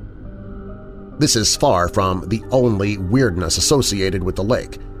bottom. This is far from the only weirdness associated with the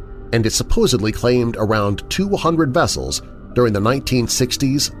lake, and it supposedly claimed around 200 vessels during the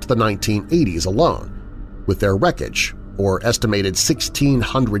 1960s to the 1980s alone, with their wreckage, or estimated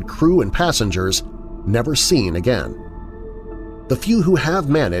 1,600 crew and passengers, never seen again. The few who have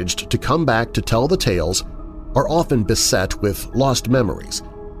managed to come back to tell the tales are often beset with lost memories,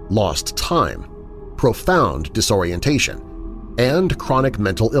 lost time, profound disorientation, and chronic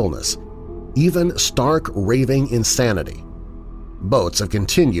mental illness, even stark raving insanity. Boats have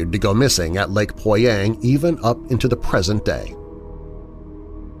continued to go missing at Lake Poyang even up into the present day.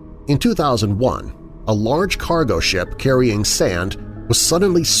 In 2001, a large cargo ship carrying sand was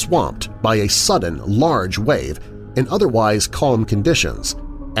suddenly swamped by a sudden large wave in otherwise calm conditions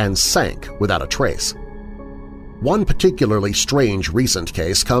and sank without a trace. One particularly strange recent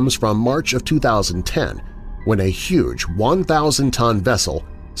case comes from March of 2010 when a huge 1,000-ton vessel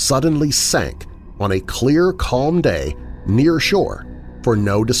suddenly sank on a clear, calm day near shore for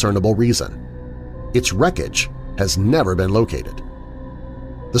no discernible reason. Its wreckage has never been located.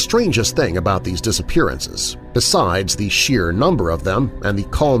 The strangest thing about these disappearances, besides the sheer number of them and the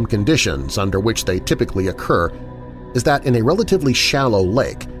calm conditions under which they typically occur, is that in a relatively shallow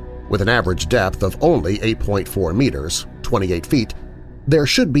lake, with an average depth of only 8.4 meters, 28 feet, there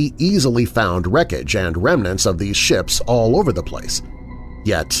should be easily found wreckage and remnants of these ships all over the place.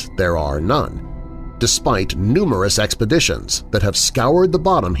 Yet there are none, despite numerous expeditions that have scoured the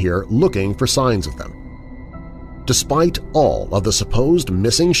bottom here looking for signs of them. Despite all of the supposed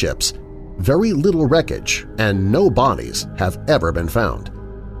missing ships, very little wreckage and no bodies have ever been found,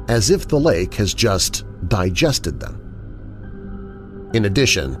 as if the lake has just digested them. In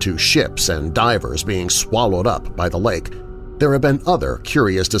addition to ships and divers being swallowed up by the lake, there have been other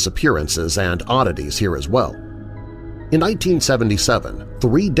curious disappearances and oddities here as well. In 1977,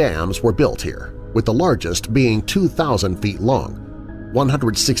 3 dams were built here, with the largest being 2,000 feet long,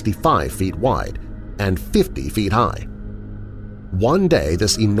 165 feet wide, and 50 feet high. One day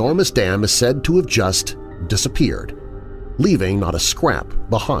this enormous dam is said to have just disappeared, leaving not a scrap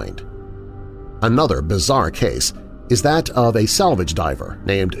behind. Another bizarre case is that of a salvage diver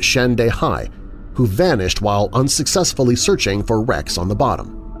named Shen De Hai, who vanished while unsuccessfully searching for wrecks on the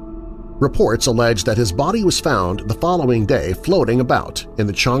bottom. Reports allege that his body was found the following day floating about in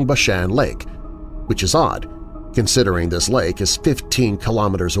the Chongbashan Lake, which is odd, considering this lake is 15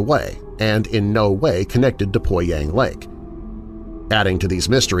 kilometers away and in no way connected to Poyang Lake. Adding to these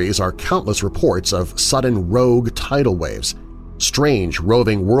mysteries are countless reports of sudden rogue tidal waves, strange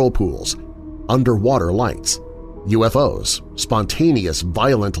roving whirlpools, underwater lights, UFOs, spontaneous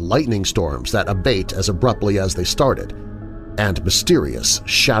violent lightning storms that abate as abruptly as they started, and mysterious,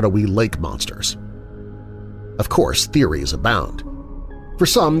 shadowy lake monsters. Of course, theories abound. For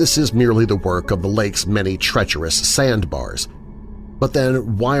some, this is merely the work of the lake's many treacherous sandbars. But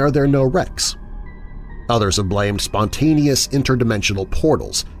then why are there no wrecks? Others have blamed spontaneous interdimensional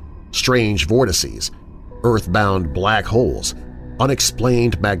portals, strange vortices, earthbound black holes,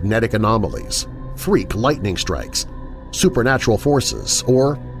 unexplained magnetic anomalies, freak lightning strikes, supernatural forces,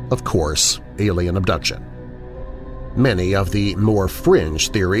 or, of course, alien abduction. Many of the more fringe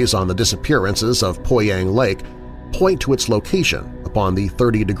theories on the disappearances of Poyang Lake point to its location upon the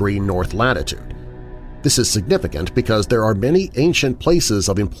 30-degree north latitude. This is significant because there are many ancient places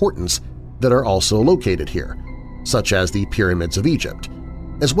of importance that are also located here, such as the Pyramids of Egypt,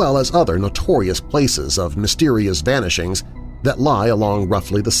 as well as other notorious places of mysterious vanishings that lie along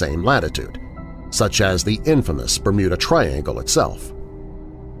roughly the same latitude, such as the infamous Bermuda Triangle itself.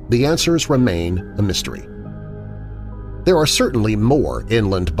 The answers remain a mystery. There are certainly more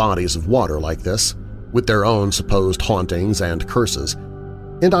inland bodies of water like this, with their own supposed hauntings and curses,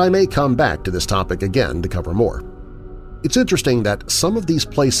 and I may come back to this topic again to cover more. It's interesting that some of these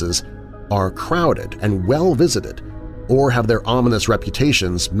places are crowded and well-visited, or have their ominous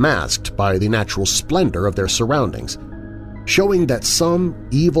reputations masked by the natural splendor of their surroundings, showing that some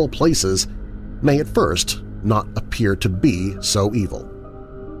evil places may at first not appear to be so evil.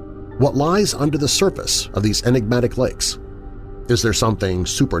 What lies under the surface of these enigmatic lakes? Is there something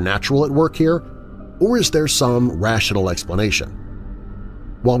supernatural at work here, or is there some rational explanation?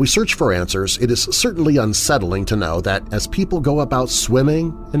 While we search for answers, it is certainly unsettling to know that as people go about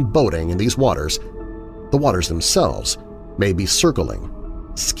swimming and boating in these waters, the waters themselves may be circling,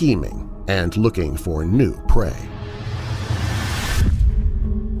 scheming, and looking for new prey.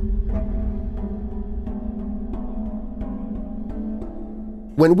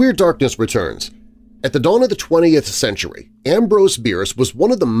 When Weird Darkness returns, At the dawn of the 20th century, Ambrose Bierce was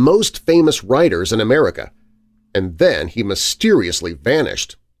one of the most famous writers in America, and then he mysteriously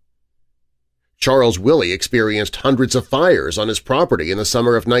vanished. Charles Willey experienced hundreds of fires on his property in the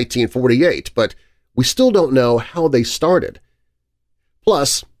summer of 1948, but we still don't know how they started.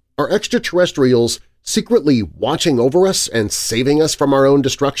 Plus, are extraterrestrials secretly watching over us and saving us from our own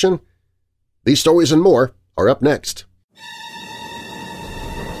destruction? These stories and more are up next.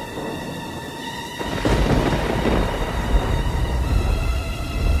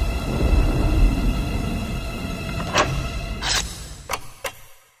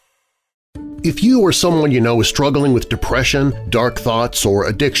 If you or someone you know is struggling with depression, dark thoughts, or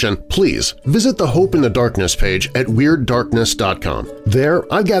addiction, please visit the Hope in the Darkness page at WeirdDarkness.com.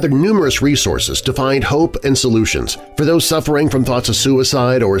 There, I've gathered numerous resources to find hope and solutions. For those suffering from thoughts of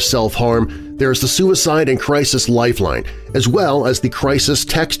suicide or self-harm, there's the Suicide and Crisis Lifeline, as well as the Crisis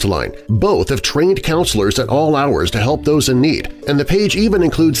Text Line. Both have trained counselors at all hours to help those in need, and the page even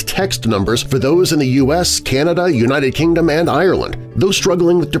includes text numbers for those in the U.S., Canada, United Kingdom, and Ireland. Those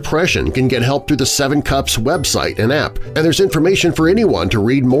struggling with depression can get help through the Seven Cups website and app, and there's information for anyone to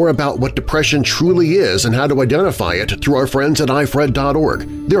read more about what depression truly is and how to identify it through our friends at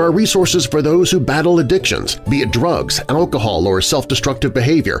ifred.org. There are resources for those who battle addictions, be it drugs, alcohol, or self-destructive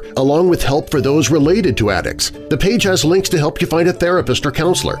behavior, along with help for those related to addicts. The page has links to help you find a therapist or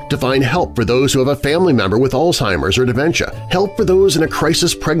counselor, to find help for those who have a family member with Alzheimer's or dementia, help for those in a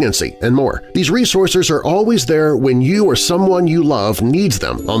crisis pregnancy, and more. These resources are always there when you or someone you love needs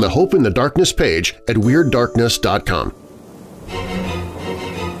them on the Hope in the Darkness page at WeirdDarkness.com.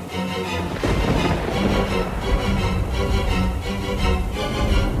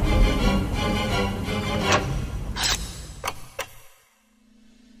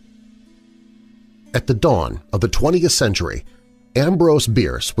 At the dawn of the 20th century, Ambrose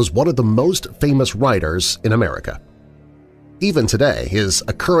Bierce was one of the most famous writers in America. Even today, his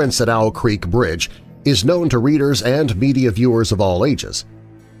Occurrence at Owl Creek Bridge is known to readers and media viewers of all ages.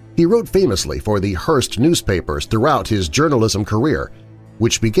 He wrote famously for the Hearst newspapers throughout his journalism career,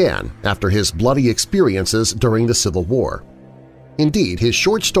 which began after his bloody experiences during the Civil War. Indeed, his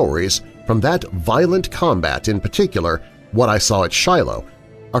short stories, from that violent combat in particular, What I Saw at Shiloh,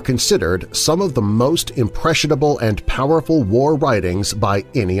 are considered some of the most impressionable and powerful war writings by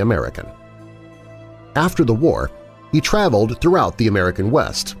any American. After the war, he traveled throughout the American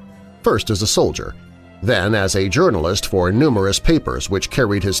West, first as a soldier, then as a journalist for numerous papers which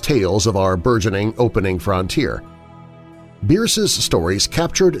carried his tales of our burgeoning opening frontier. Bierce's stories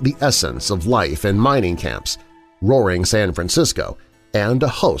captured the essence of life in mining camps, roaring San Francisco, and a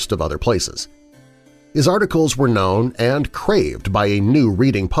host of other places. His articles were known and craved by a new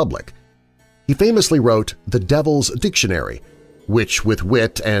reading public. He famously wrote The Devil's Dictionary, which with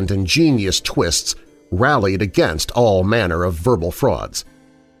wit and ingenious twists rallied against all manner of verbal frauds.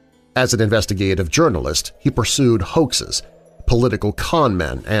 As an investigative journalist, he pursued hoaxes, political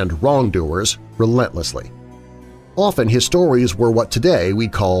conmen, and wrongdoers relentlessly. Often his stories were what today we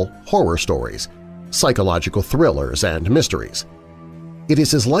call horror stories, psychological thrillers, and mysteries. It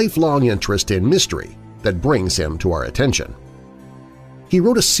is his lifelong interest in mystery that brings him to our attention. He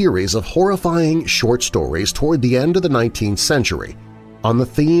wrote a series of horrifying short stories toward the end of the 19th century on the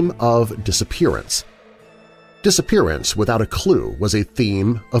theme of disappearance. Disappearance without a clue was a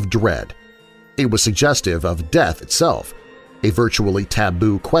theme of dread. It was suggestive of death itself, a virtually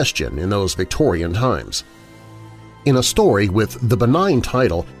taboo question in those Victorian times. In a story with the benign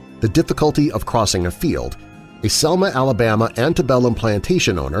title The Difficulty of Crossing a Field, a Selma, Alabama antebellum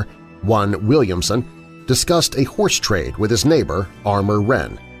plantation owner, one Williamson, discussed a horse trade with his neighbor, Armour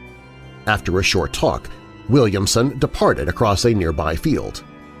Wren. After a short talk, Williamson departed across a nearby field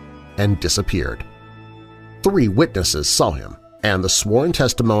and disappeared. 3 witnesses saw him, and the sworn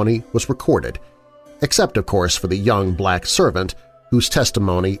testimony was recorded, except of course for the young black servant whose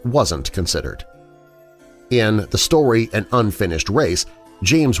testimony wasn't considered. In the story An Unfinished Race,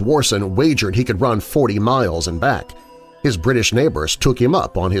 James Warson wagered he could run 40 miles and back. His British neighbors took him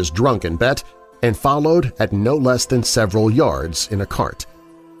up on his drunken bet and followed at no less than several yards in a cart.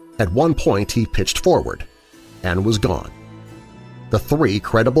 At one point he pitched forward and was gone. The 3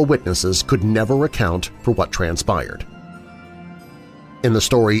 credible witnesses could never account for what transpired. In the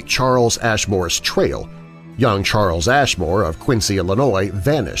story Charles Ashmore's Trail, young Charles Ashmore of Quincy, Illinois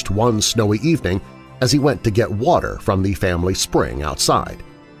vanished one snowy evening as he went to get water from the family spring outside.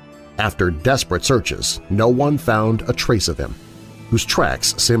 After desperate searches, no one found a trace of him, whose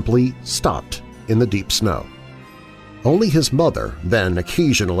tracks simply stopped in the deep snow. Only his mother, then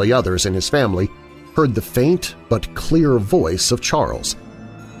occasionally others in his family, heard the faint but clear voice of Charles.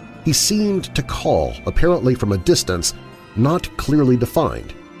 He seemed to call, apparently from a distance not clearly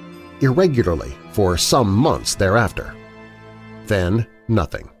defined, irregularly for some months thereafter. Then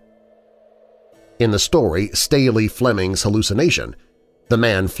nothing. In the story Staley Fleming's Hallucination, the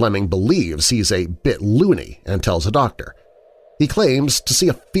man Fleming believes he's a bit loony and tells a doctor. He claims to see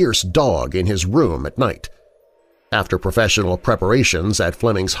a fierce dog in his room at night. After professional preparations at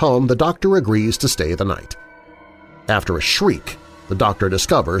Fleming's home, the doctor agrees to stay the night. After a shriek, the doctor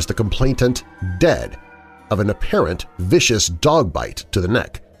discovers the complainant dead of an apparent vicious dog bite to the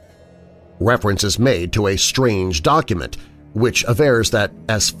neck. Reference is made to a strange document which avers that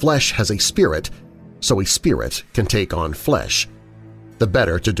as flesh has a spirit, so a spirit can take on flesh, the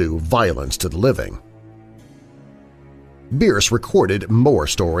better to do violence to the living. Bierce recorded more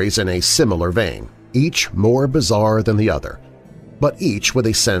stories in a similar vein, each more bizarre than the other, but each with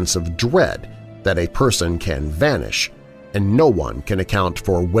a sense of dread that a person can vanish and no one can account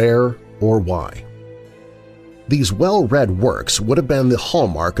for where or why. These well-read works would have been the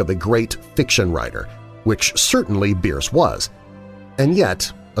hallmark of a great fiction writer, which certainly Bierce was, and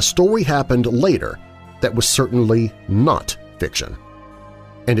yet a story happened later that was certainly not fiction.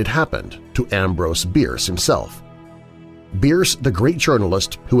 And it happened to Ambrose Bierce himself. Bierce, the great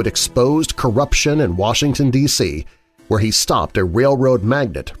journalist who had exposed corruption in Washington, D.C., where he stopped a railroad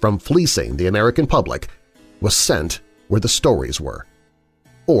magnate from fleecing the American public, was sent where the stories were.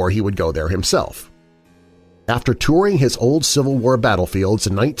 Or he would go there himself. After touring his old Civil War battlefields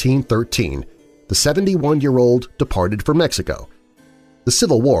in 1913, the 71-year-old departed for Mexico. The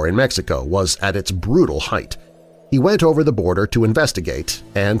Civil War in Mexico was at its brutal height. He went over the border to investigate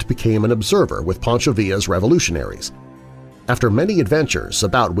and became an observer with Pancho Villa's revolutionaries. After many adventures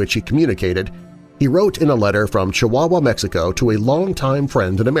about which he communicated, he wrote in a letter from Chihuahua, Mexico to a longtime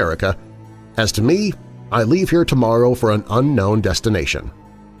friend in America, "As to me, I leave here tomorrow for an unknown destination."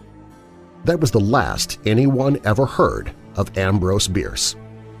 That was the last anyone ever heard of Ambrose Bierce.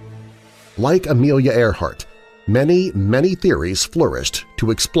 Like Amelia Earhart, many theories flourished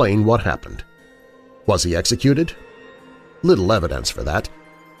to explain what happened. Was he executed? Little evidence for that.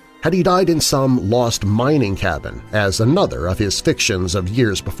 Had he died in some lost mining cabin, as another of his fictions of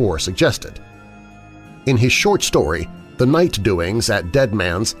years before suggested? In his short story, The Night Doings at Dead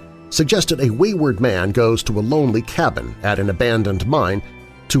Man's, suggested a wayward man goes to a lonely cabin at an abandoned mine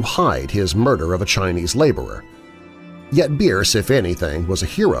to hide his murder of a Chinese laborer. Yet Bierce, if anything, was a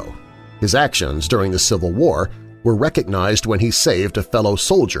hero. His actions during the Civil War were recognized when he saved a fellow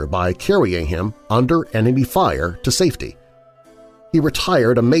soldier by carrying him under enemy fire to safety. He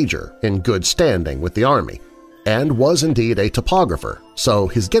retired a major in good standing with the Army and was indeed a topographer, so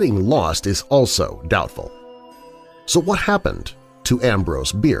his getting lost is also doubtful. So what happened to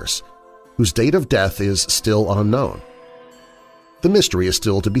Ambrose Bierce, whose date of death is still unknown? The mystery is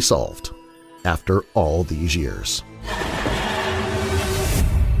still to be solved after all these years.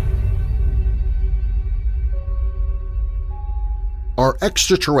 Are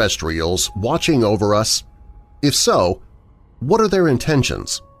extraterrestrials watching over us? If so, what are their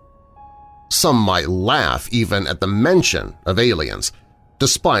intentions? Some might laugh even at the mention of aliens,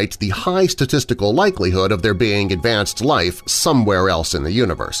 despite the high statistical likelihood of there being advanced life somewhere else in the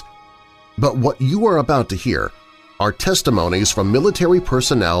universe. But what you are about to hear are testimonies from military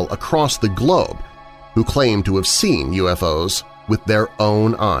personnel across the globe who claim to have seen UFOs with their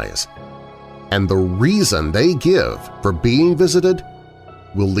own eyes. And the reason they give for being visited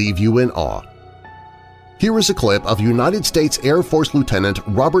will leave you in awe. Here is a clip of United States Air Force Lieutenant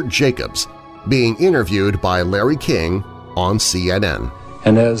Robert Jacobs being interviewed by Larry King on CNN.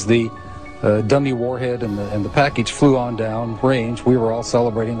 And as the dummy warhead and the package flew on down range, we were all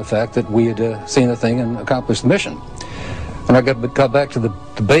celebrating the fact that we had seen the thing and accomplished the mission. When I got back to the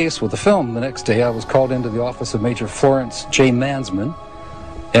base with the film the next day, I was called into the office of Major Florence J. Mansman,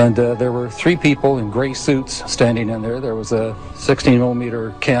 and there were 3 people in gray suits standing in there. There was a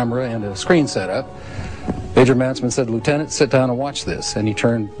 16mm camera and a screen set up. Major Mansman said, "Lieutenant, sit down and watch this." And he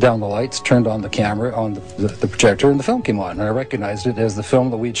turned down the lights, turned on the camera, on the projector, and the film came on. And I recognized it as the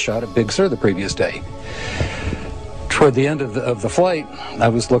film that we'd shot at Big Sur the previous day. Toward the end of the flight, I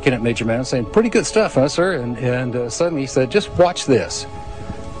was looking at Major Mansman saying, "Pretty good stuff, huh, sir?" And suddenly he said, "Just watch this."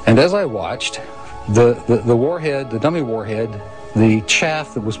 And as I watched, the warhead, the dummy warhead, the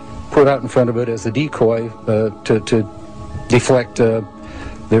chaff that was put out in front of it as a decoy to deflect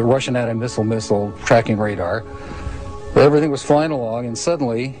the Russian anti-missile tracking radar. Everything was flying along, and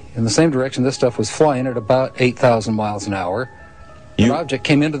suddenly, in the same direction this stuff was flying at about 8,000 miles an hour, an object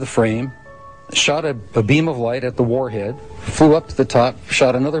came into the frame, shot a beam of light at the warhead, flew up to the top,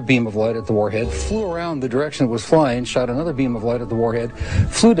 shot another beam of light at the warhead, flew around the direction it was flying, shot another beam of light at the warhead,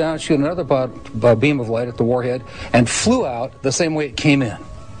 flew down, shot another beam of light at the warhead, and flew out the same way it came in.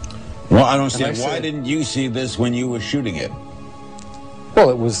 Well, I don't see it. Why didn't you see this when you were shooting it? Well,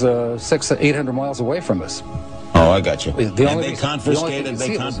 it was 600 to 800 miles away from us. Oh, I got you. And they confiscated.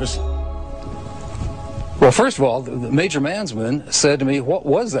 Well, first of all, the Major Mansman said to me, "What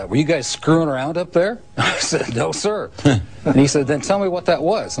was that? Were you guys screwing around up there?" I said, "No, sir." And he said, "Then tell me what that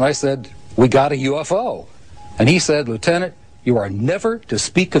was." And I said, "We got a UFO." And he said, "Lieutenant, you are never to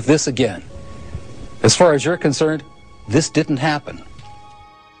speak of this again. As far as you're concerned, this didn't happen."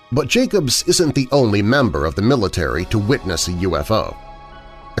 But Jacobs isn't the only member of the military to witness a UFO.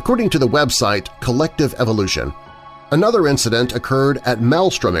 According to the website Collective Evolution, another incident occurred at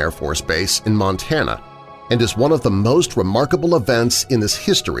Maelstrom Air Force Base in Montana and is one of the most remarkable events in this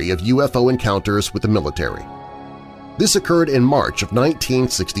history of UFO encounters with the military. This occurred in March of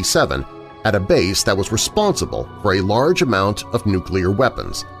 1967 at a base that was responsible for a large amount of nuclear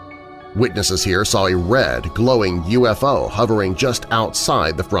weapons. Witnesses here saw a red, glowing UFO hovering just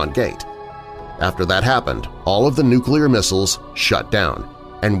outside the front gate. After that happened, all of the nuclear missiles shut down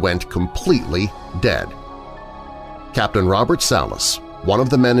and went completely dead. Captain Robert Salas, one of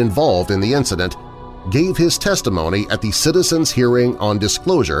the men involved in the incident, gave his testimony at the Citizens' Hearing on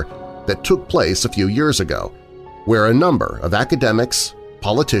Disclosure that took place a few years ago, where a number of academics,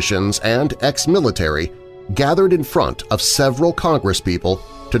 politicians, and ex-military gathered in front of several congresspeople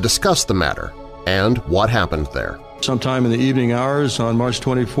to discuss the matter and what happened there. Sometime in the evening hours on March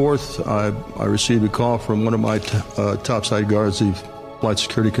 24th, I received a call from one of my topside guards, the flight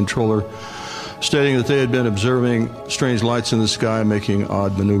security controller, stating that they had been observing strange lights in the sky making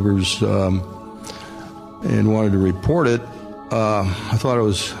odd maneuvers and wanted to report it. I thought it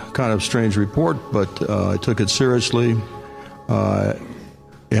was kind of a strange report, but I took it seriously.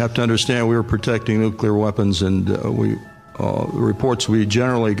 You have to understand we were protecting nuclear weapons, and the reports we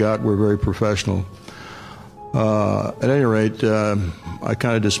generally got were very professional. At any rate, I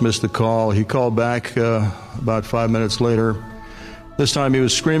kind of dismissed the call. He called back about 5 minutes later. This time he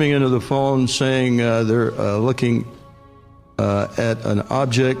was screaming into the phone saying they're looking at an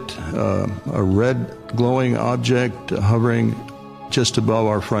object, a red glowing object hovering just above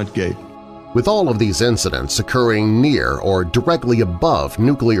our front gate. With all of these incidents occurring near or directly above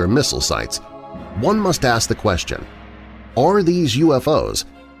nuclear missile sites, one must ask the question, are these UFOs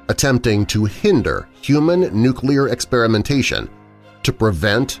attempting to hinder human nuclear experimentation to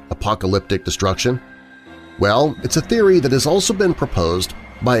prevent apocalyptic destruction? Well, it's a theory that has also been proposed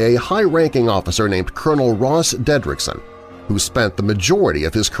by a high-ranking officer named Colonel Ross Dedrickson, who spent the majority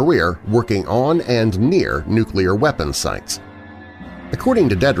of his career working on and near nuclear weapons sites. According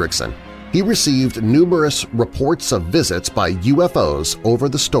to Dedrickson, he received numerous reports of visits by UFOs over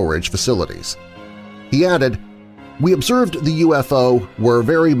the storage facilities. He added, "We observed the UFO were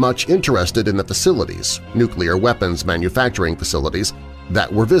very much interested in the facilities, nuclear weapons manufacturing facilities,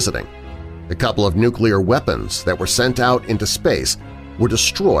 that we're visiting. A couple of nuclear weapons that were sent out into space were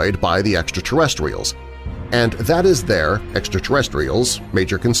destroyed by the extraterrestrials, and that is their, extraterrestrials',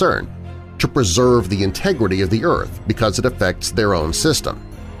 major concern, to preserve the integrity of the Earth because it affects their own system.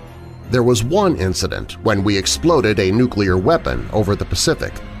 There was one incident when we exploded a nuclear weapon over the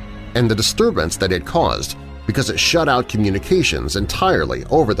Pacific, and the disturbance that it caused because it shut out communications entirely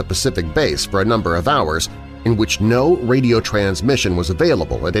over the Pacific base for a number of hours in which no radio transmission was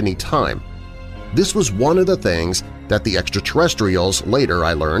available at any time. This was one of the things that the extraterrestrials, later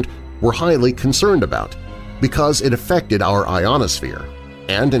I learned, were highly concerned about because it affected our ionosphere,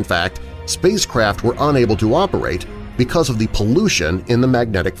 and in fact, spacecraft were unable to operate because of the pollution in the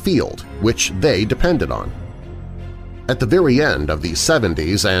magnetic field, which they depended on. At the very end of the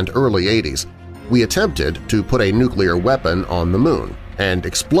 70s and early 80s, we attempted to put a nuclear weapon on the Moon and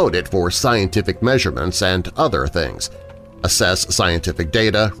explode it for scientific measurements and other things, assess scientific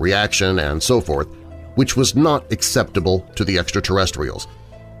data, reaction, and so forth, which was not acceptable to the extraterrestrials.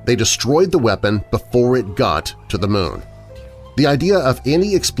 They destroyed the weapon before it got to the Moon. The idea of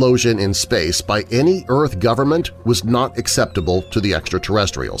any explosion in space by any Earth government was not acceptable to the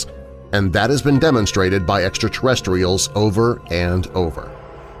extraterrestrials, and that has been demonstrated by extraterrestrials over and over.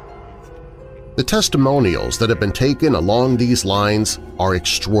 The testimonials that have been taken along these lines are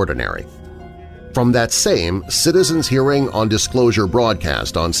extraordinary. From that same Citizens' Hearing on Disclosure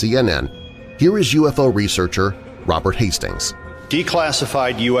broadcast on CNN, here is UFO researcher Robert Hastings.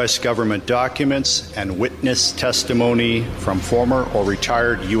 Declassified U.S. government documents and witness testimony from former or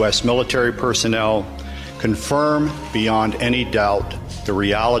retired U.S. military personnel confirm beyond any doubt the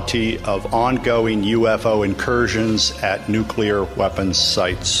reality of ongoing UFO incursions at nuclear weapons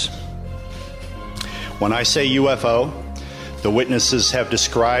sites. When I say UFO, the witnesses have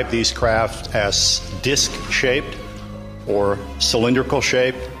described these craft as disc-shaped or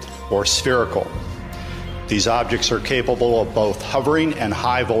cylindrical-shaped or spherical. These objects are capable of both hovering and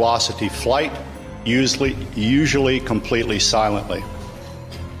high-velocity flight, usually completely silently.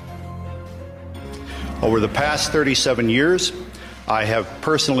 Over the past 37 years, I have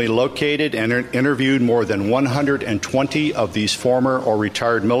personally located and interviewed more than 120 of these former or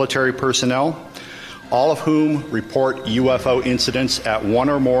retired military personnel, all of whom report UFO incidents at one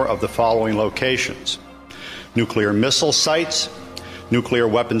or more of the following locations: nuclear missile sites, nuclear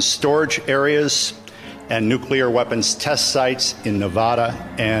weapons storage areas, and nuclear weapons test sites in Nevada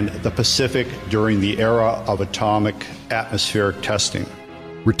and the Pacific during the era of atomic atmospheric testing.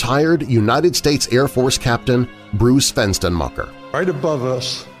 Retired United States Air Force Captain Bruce Fenstenmacher. Right above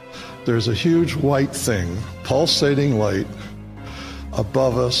us, there's a huge white thing, pulsating light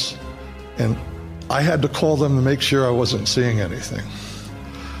above us, and I had to call them to make sure I wasn't seeing anything.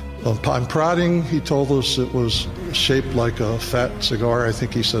 Upon prodding, he told us it was shaped like a fat cigar. I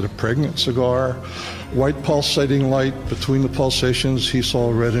think he said a pregnant cigar. White pulsating light. Between the pulsations, he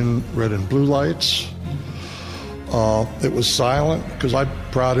saw red and blue lights. It was silent because I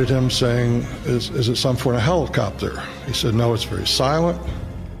prodded him saying, is it some form of helicopter? He said, no, it's very silent.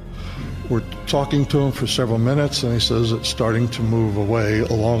 We're talking to him for several minutes, and he says it's starting to move away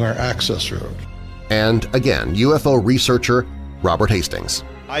along our access road. And again, UFO researcher Robert Hastings.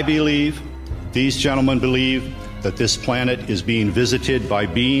 I believe, these gentlemen believe, that this planet is being visited by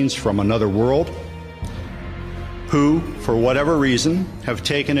beings from another world who, for whatever reason, have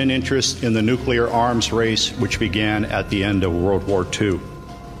taken an interest in the nuclear arms race which began at the end of World War II.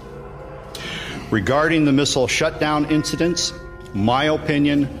 Regarding the missile shutdown incidents, my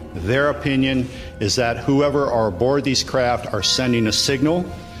opinion, their opinion, is that whoever are aboard these craft are sending a signal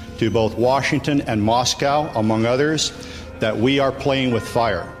to both Washington and Moscow, among others, that we are playing with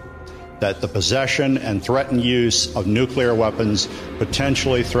fire, that the possession and threatened use of nuclear weapons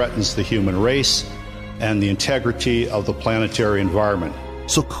potentially threatens the human race and the integrity of the planetary environment.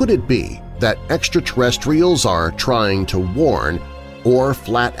 So could it be that extraterrestrials are trying to warn or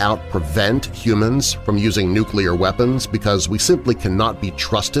flat out prevent humans from using nuclear weapons because we simply cannot be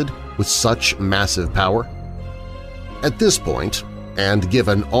trusted with such massive power? At this point, and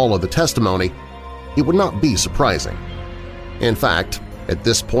given all of the testimony, it would not be surprising. In fact, at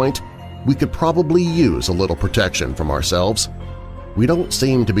this point, we could probably use a little protection from ourselves. We don't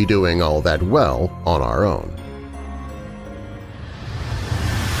seem to be doing all that well on our own.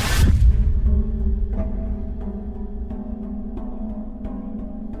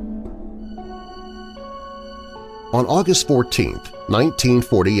 On August 14,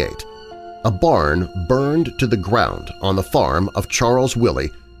 1948, a barn burned to the ground on the farm of Charles Willey,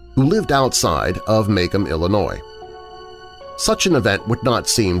 who lived outside of Macomb, Illinois. Such an event would not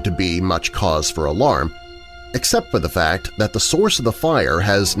seem to be much cause for alarm, except for the fact that the source of the fire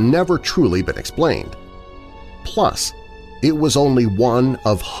has never truly been explained. Plus, it was only one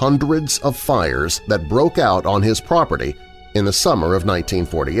of hundreds of fires that broke out on his property in the summer of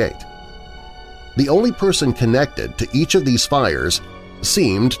 1948. The only person connected to each of these fires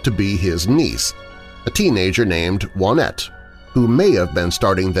seemed to be his niece, a teenager named Juanette, who may have been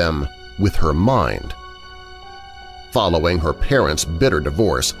starting them with her mind. Following her parents' bitter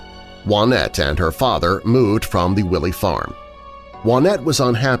divorce, Juanette and her father moved from the Willey farm. Juanette was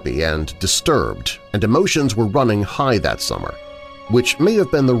unhappy and disturbed, and emotions were running high that summer, which may have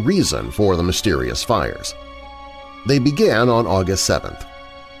been the reason for the mysterious fires. They began on August 7th.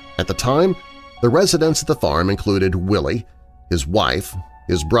 At the time, the residents of the farm included Willey, his wife,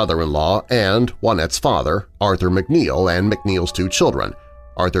 his brother-in-law, and Juanette's father, Arthur McNeil, and McNeil's two children,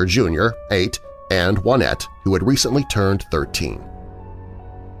 Arthur Jr., 8, and Juanette, who had recently turned 13.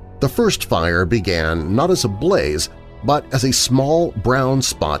 The first fire began not as a blaze, but as a small brown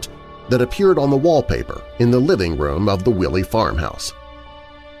spot that appeared on the wallpaper in the living room of the Willey farmhouse.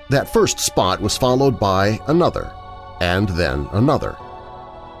 That first spot was followed by another, and then another.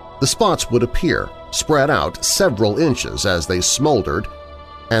 The spots would appear, spread out several inches as they smoldered,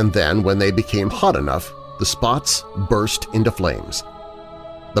 and then when they became hot enough, the spots burst into flames.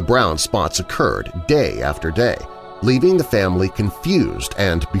 The brown spots occurred day after day, leaving the family confused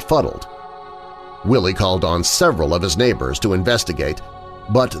and befuddled. Willey called on several of his neighbors to investigate,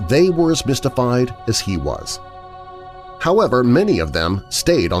 but they were as mystified as he was. However, many of them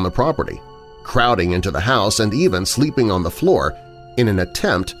stayed on the property, crowding into the house and even sleeping on the floor in an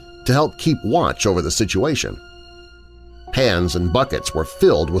attempt to help keep watch over the situation. Pans and buckets were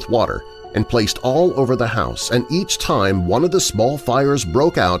filled with water and placed all over the house, and each time one of the small fires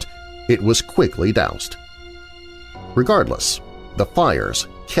broke out, it was quickly doused. Regardless, the fires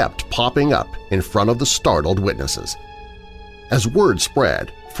kept popping up in front of the startled witnesses. As word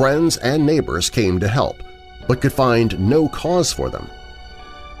spread, friends and neighbors came to help, but could find no cause for them.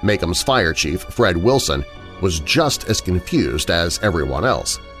 Macomb's fire chief, Fred Wilson, was just as confused as everyone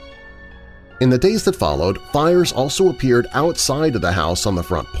else. In the days that followed, fires also appeared outside of the house on the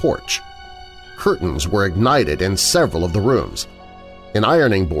front porch. Curtains were ignited in several of the rooms. An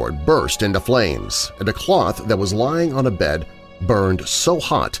ironing board burst into flames, and a cloth that was lying on a bed burned so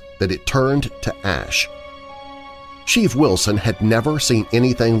hot that it turned to ash. Chief Wilson had never seen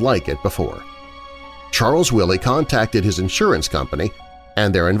anything like it before. Charles Willey contacted his insurance company,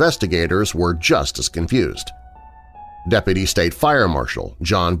 and their investigators were just as confused. Deputy State Fire Marshal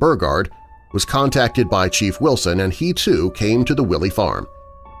John Burgard was contacted by Chief Wilson, and he too came to the Willey farm.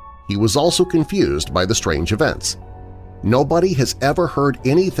 He was also confused by the strange events. "Nobody has ever heard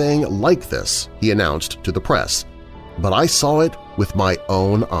anything like this," he announced to the press, "but I saw it with my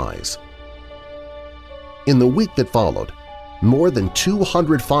own eyes." In the week that followed, more than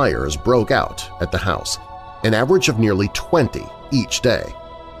 200 fires broke out at the house, an average of nearly 20 each day.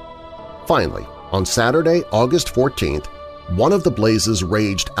 Finally, on Saturday, August 14th, one of the blazes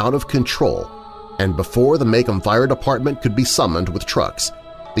raged out of control, and before the Macomb Fire Department could be summoned with trucks,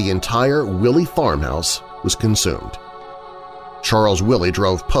 the entire Willey farmhouse was consumed. Charles Willey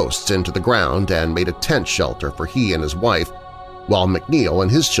drove posts into the ground and made a tent shelter for he and his wife, while McNeil and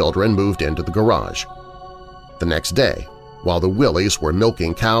his children moved into the garage. The next day, while the Willeys were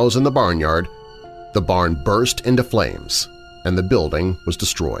milking cows in the barnyard, the barn burst into flames and the building was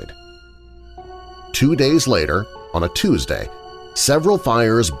destroyed. 2 days later, on a Tuesday, several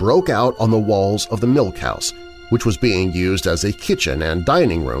fires broke out on the walls of the milk house, which was being used as a kitchen and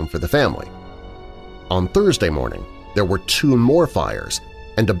dining room for the family. On Thursday morning, there were 2 more fires,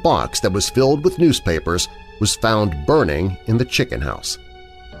 and a box that was filled with newspapers was found burning in the chicken house.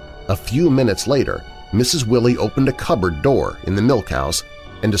 A few minutes later, Mrs. Willey opened a cupboard door in the milk house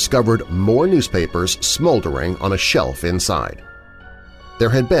and discovered more newspapers smoldering on a shelf inside. There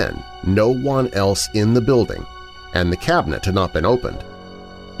had been no one else in the building, and the cabinet had not been opened.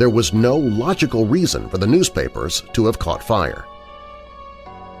 There was no logical reason for the newspapers to have caught fire.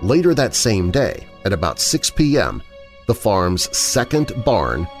 Later that same day, at about 6 p.m., the farm's second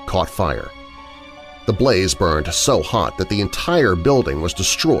barn caught fire. The blaze burned so hot that the entire building was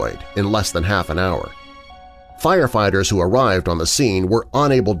destroyed in less than half an hour. Firefighters who arrived on the scene were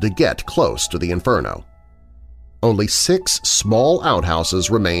unable to get close to the inferno. Only 6 small outhouses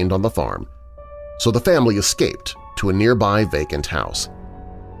remained on the farm, so the family escaped to a nearby vacant house.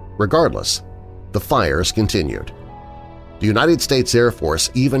 Regardless, the fires continued. The United States Air Force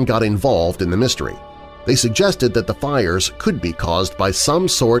even got involved in the mystery. They suggested that the fires could be caused by some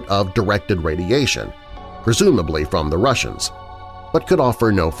sort of directed radiation, presumably from the Russians, but could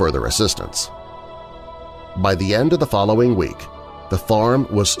offer no further assistance. By the end of the following week, the farm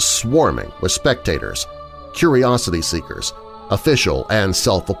was swarming with spectators, curiosity seekers, official and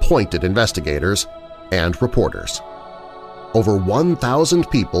self-appointed investigators, and reporters. Over 1,000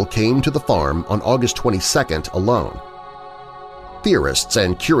 people came to the farm on August 22nd alone. Theorists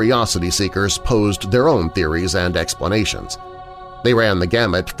and curiosity seekers posed their own theories and explanations. They ran the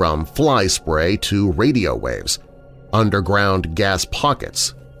gamut from fly spray to radio waves, underground gas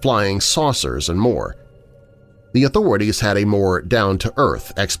pockets, flying saucers, and more. The authorities had a more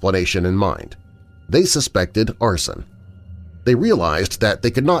down-to-earth explanation in mind. They suspected arson. They realized that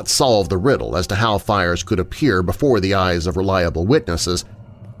they could not solve the riddle as to how fires could appear before the eyes of reliable witnesses,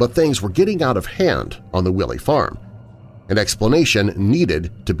 but things were getting out of hand on the Willey farm. An explanation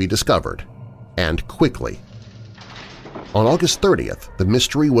needed to be discovered, and quickly. On August 30th, the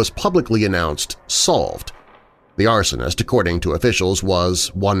mystery was publicly announced solved. The arsonist, according to officials, was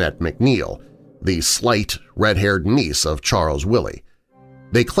Juanette McNeil, the slight, red-haired niece of Charles Willey.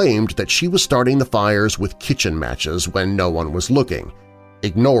 They claimed that she was starting the fires with kitchen matches when no one was looking,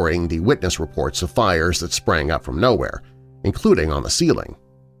 ignoring the witness reports of fires that sprang up from nowhere, including on the ceiling.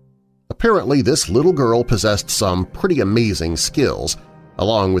 Apparently, this little girl possessed some pretty amazing skills,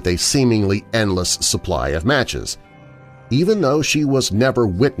 along with a seemingly endless supply of matches, even though she was never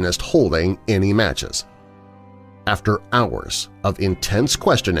witnessed holding any matches. After hours of intense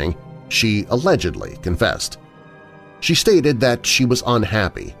questioning, she allegedly confessed. She stated that she was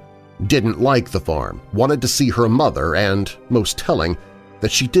unhappy, didn't like the farm, wanted to see her mother, and, most telling,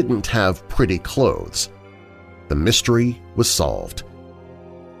 that she didn't have pretty clothes. The mystery was solved.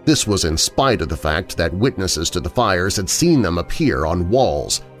 This was in spite of the fact that witnesses to the fires had seen them appear on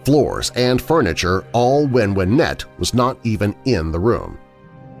walls, floors, and furniture, all when Wynette was not even in the room.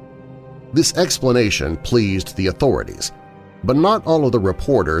 This explanation pleased the authorities, but not all of the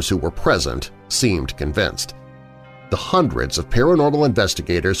reporters who were present seemed convinced. The hundreds of paranormal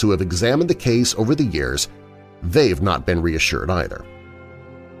investigators who have examined the case over the years, they've not been reassured either.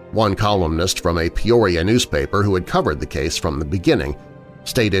 One columnist from a Peoria newspaper who had covered the case from the beginning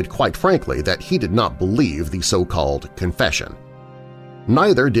stated quite frankly that he did not believe the so-called confession.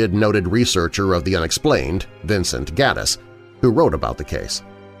 Neither did noted researcher of the unexplained, Vincent Gaddis, who wrote about the case.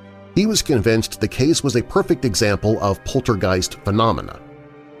 He was convinced the case was a perfect example of poltergeist phenomena.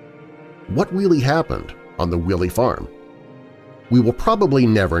 What really happened on the Willey farm? We will probably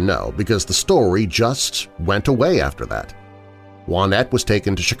never know because the story just went away after that. Wynette was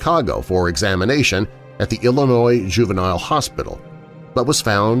taken to Chicago for examination at the Illinois Juvenile Hospital, but was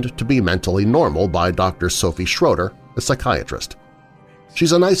found to be mentally normal by Dr. Sophie Schroeder, a psychiatrist.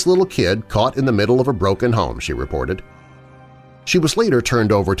 "She's a nice little kid caught in the middle of a broken home," she reported. She was later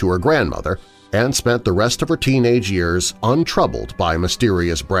turned over to her grandmother and spent the rest of her teenage years untroubled by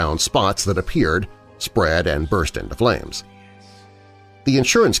mysterious brown spots that appeared, spread, and burst into flames. The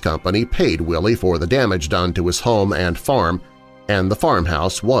insurance company paid Willey for the damage done to his home and farm, and the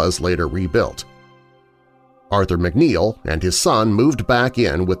farmhouse was later rebuilt. Arthur McNeil and his son moved back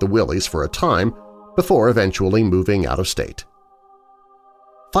in with the Willeys for a time before eventually moving out of state.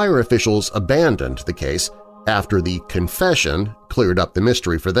 Fire officials abandoned the case after the confession cleared up the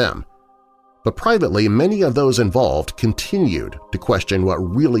mystery for them, but privately many of those involved continued to question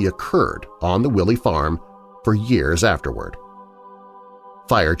what really occurred on the Willey farm for years afterward.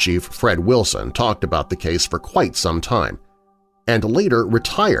 Fire Chief Fred Wilson talked about the case for quite some time, and later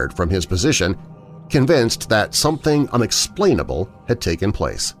retired from his position, convinced that something unexplainable had taken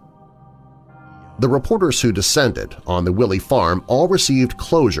place. The reporters who descended on the Willey farm all received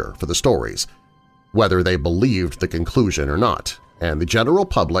closure for the stories, whether they believed the conclusion or not, and the general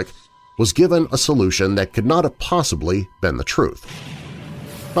public was given a solution that could not have possibly been the truth.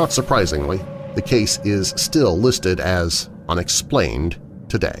 Not surprisingly, the case is still listed as unexplained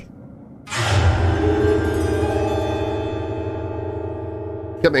today.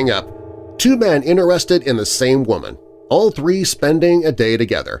 Coming up, two men interested in the same woman, all three spending a day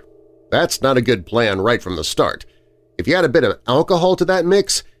together. That's not a good plan right from the start. If you add a bit of alcohol to that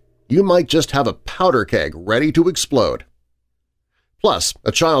mix, you might just have a powder keg ready to explode. Plus,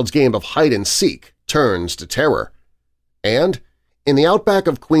 a child's game of hide-and-seek turns to terror. And, in the outback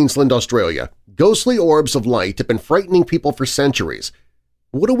of Queensland, Australia, ghostly orbs of light have been frightening people for centuries.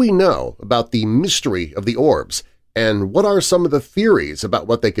 What do we know about the mystery of the orbs, and what are some of the theories about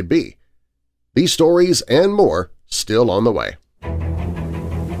what they could be? These stories and more still on the way.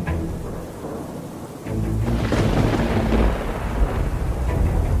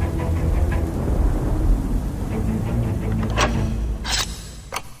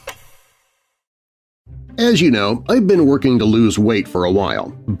 As you know, I've been working to lose weight for a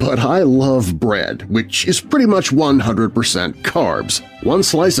while, but I love bread, which is pretty much 100% carbs. One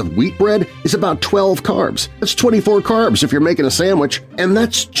slice of wheat bread is about 12 carbs. That's 24 carbs if you're making a sandwich, and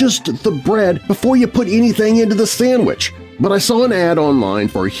that's just the bread before you put anything into the sandwich. But I saw an ad online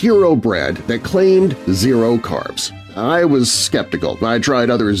for Hero Bread that claimed 0 carbs. I was skeptical. I tried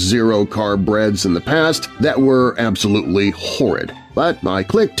other zero-carb breads in the past that were absolutely horrid. But I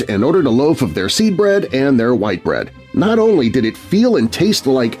clicked and ordered a loaf of their seed bread and their white bread. Not only did it feel and taste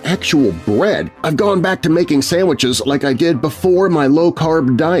like actual bread, I've gone back to making sandwiches like I did before my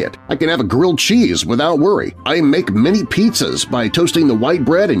low-carb diet. I can have a grilled cheese without worry. I make mini pizzas by toasting the white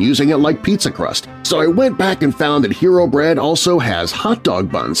bread and using it like pizza crust. So I went back and found that Hero Bread also has hot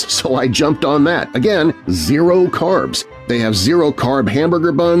dog buns, so I jumped on that. Again, 0 carbs. They have 0-carb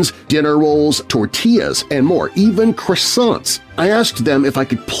hamburger buns, dinner rolls, tortillas, and more, even croissants. I asked them if I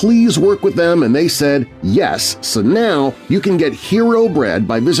could please work with them, and they said yes. So now you can get Hero Bread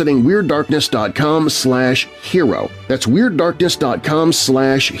by visiting WeirdDarkness.com/hero. That's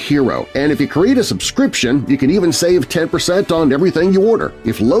WeirdDarkness.com/hero. And if you create a subscription, you can even save 10% on everything you order.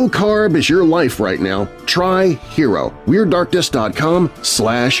 If low carb is your life right now, try Hero.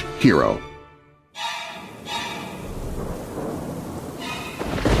 WeirdDarkness.com/hero.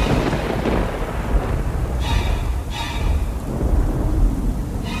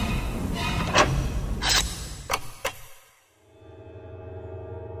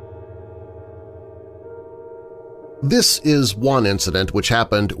 This is one incident which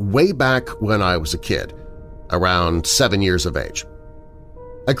happened way back when I was a kid, around 7 years of age.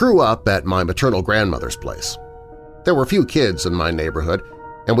 I grew up at my maternal grandmother's place. There were few kids in my neighborhood,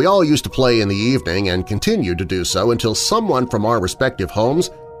 and we all used to play in the evening and continued to do so until someone from our respective homes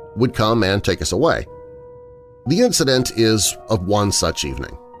would come and take us away. The incident is of one such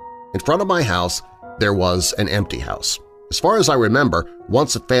evening. In front of my house, there was an empty house. As far as I remember,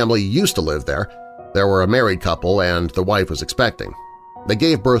 once a family used to live there. There were a married couple and the wife was expecting. They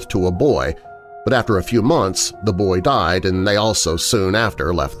gave birth to a boy, but after a few months, the boy died and they also soon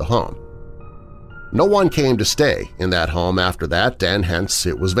after left the home. No one came to stay in that home after that, and hence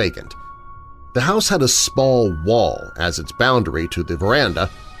it was vacant. The house had a small wall as its boundary to the veranda,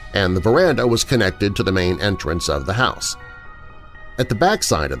 and the veranda was connected to the main entrance of the house. At the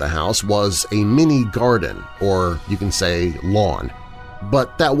backside of the house was a mini garden, or you can say lawn,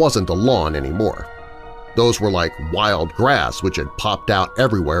 but that wasn't a lawn anymore. Those were like wild grass which had popped out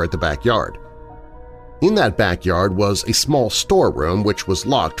everywhere at the backyard. In that backyard was a small storeroom which was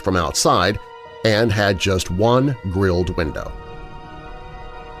locked from outside and had just one grilled window.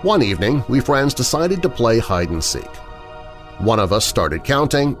 One evening, we friends decided to play hide-and-seek. One of us started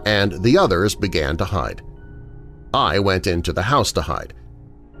counting, and the others began to hide. I went into the house to hide.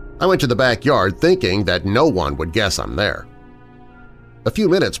 I went to the backyard thinking that no one would guess I'm there. A few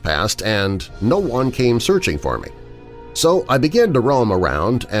minutes passed, and no one came searching for me. So I began to roam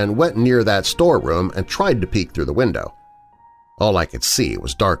around and went near that storeroom and tried to peek through the window. All I could see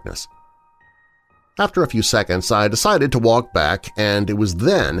was darkness. After a few seconds, I decided to walk back, and it was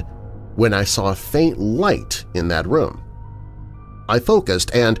then when I saw a faint light in that room. I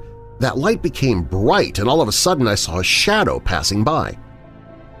focused, and that light became bright, and all of a sudden I saw a shadow passing by.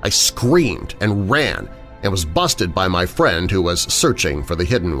 I screamed and ran and was busted by my friend who was searching for the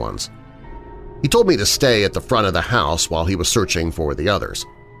hidden ones. He told me to stay at the front of the house while he was searching for the others.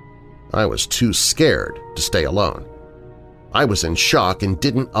 I was too scared to stay alone. I was in shock and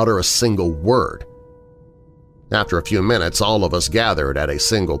didn't utter a single word. After a few minutes, all of us gathered at a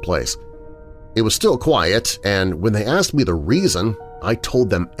single place. It was still quiet, and when they asked me the reason, I told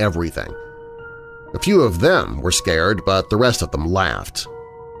them everything. A few of them were scared, but the rest of them laughed.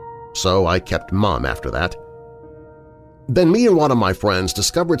 So I kept mum after that. Then me and one of my friends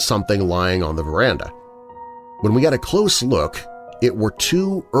discovered something lying on the veranda. When we got a close look, it were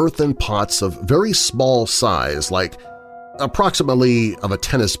 2 earthen pots of very small size, like approximately of a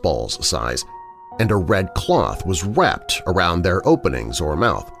tennis ball's size, and a red cloth was wrapped around their openings or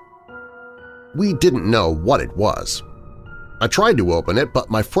mouth. We didn't know what it was. I tried to open it,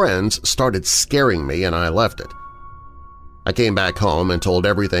 but my friends started scaring me and I left it. I came back home and told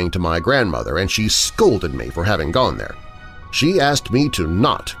everything to my grandmother, and she scolded me for having gone there. She asked me to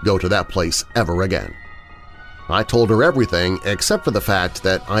not go to that place ever again. I told her everything except for the fact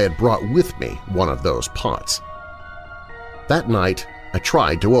that I had brought with me one of those pots. That night, I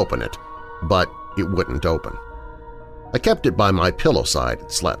tried to open it, but it wouldn't open. I kept it by my pillow side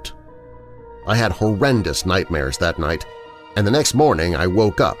and slept. I had horrendous nightmares that night, and the next morning I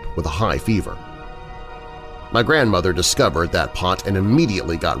woke up with a high fever. My grandmother discovered that pot and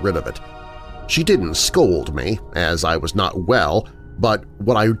immediately got rid of it. She didn't scold me, as I was not well, but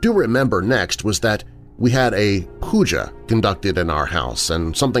what I do remember next was that we had a puja conducted in our house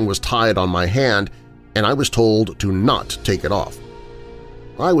and something was tied on my hand and I was told to not take it off.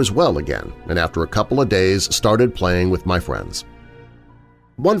 I was well again, and after a couple of days started playing with my friends.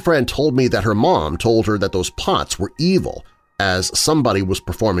 One friend told me that her mom told her that those pots were evil as somebody was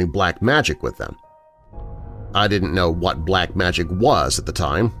performing black magic with them. I didn't know what black magic was at the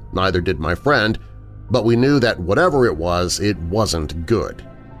time, neither did my friend, but we knew that whatever it wasn't good.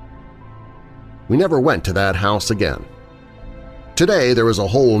 We never went to that house again. Today there is a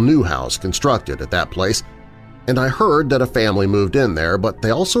whole new house constructed at that place, and I heard that a family moved in there, but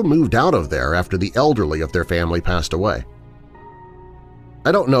they also moved out of there after the elderly of their family passed away.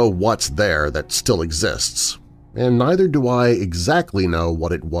 I don't know what's there that still exists, and neither do I exactly know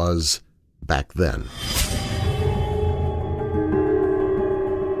what it was back then.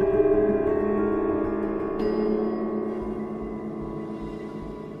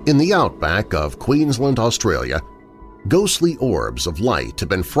 In the outback of Queensland, Australia, ghostly orbs of light have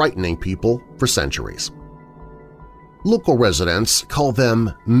been frightening people for centuries. Local residents call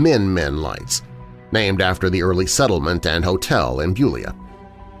them Min Min lights, named after the early settlement and hotel in Willey.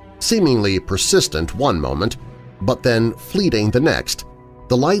 Seemingly persistent one moment, but then fleeting the next,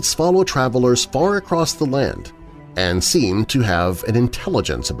 the lights follow travelers far across the land and seem to have an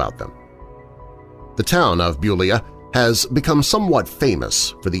intelligence about them. The town of Willey has become somewhat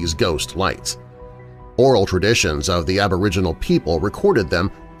famous for these ghost lights. Oral traditions of the Aboriginal people recorded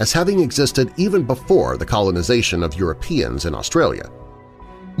them as having existed even before the colonization of Europeans in Australia.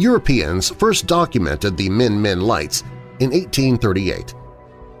 Europeans first documented the Min Min lights in 1838,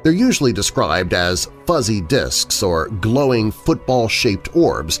 They're usually described as fuzzy discs or glowing football-shaped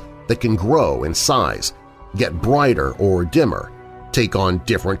orbs that can grow in size, get brighter or dimmer, take on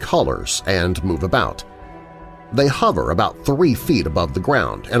different colors, and move about. They hover about 3 feet above the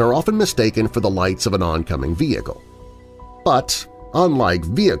ground and are often mistaken for the lights of an oncoming vehicle. But, unlike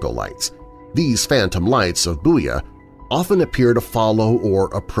vehicle lights, these phantom lights of Booyah often appear to follow or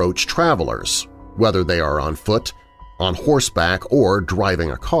approach travelers, whether they are on foot, on horseback, or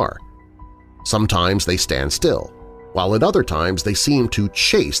driving a car. Sometimes they stand still, while at other times they seem to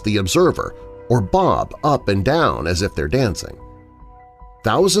chase the observer or bob up and down as if they're dancing.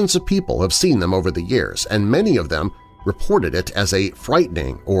 Thousands of people have seen them over the years, and many of them reported it as a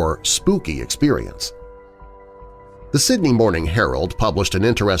frightening or spooky experience. The Sydney Morning Herald published an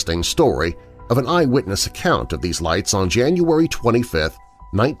interesting story of an eyewitness account of these lights on January 25,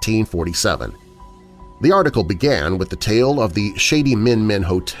 1947. The article began with the tale of the shady Min Min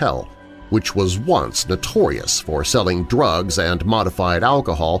Hotel, which was once notorious for selling drugs and modified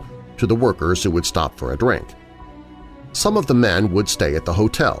alcohol to the workers who would stop for a drink. Some of the men would stay at the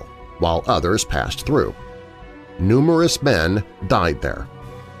hotel, while others passed through. Numerous men died there,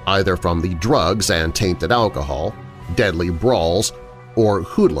 either from the drugs and tainted alcohol, deadly brawls, or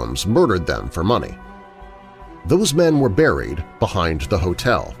hoodlums murdered them for money. Those men were buried behind the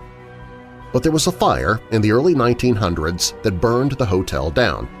hotel. But there was a fire in the early 1900s that burned the hotel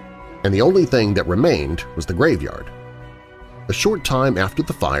down, and the only thing that remained was the graveyard. A short time after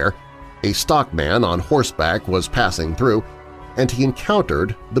the fire, a stockman on horseback was passing through, and he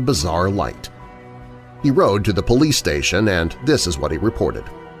encountered the bizarre light. He rode to the police station, and this is what he reported.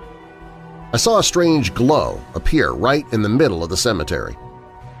 "I saw a strange glow appear right in the middle of the cemetery.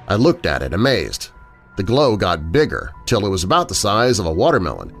 I looked at it amazed. The glow got bigger till it was about the size of a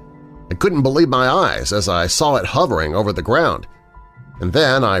watermelon. I couldn't believe my eyes as I saw it hovering over the ground. And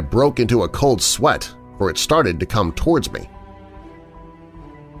then I broke into a cold sweat, for it started to come towards me."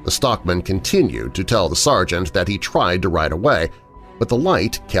 The stockman continued to tell the sergeant that he tried to ride away, but the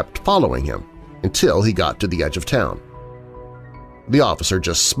light kept following him until he got to the edge of town. The officer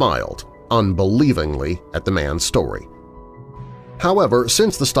just smiled unbelievingly at the man's story. However,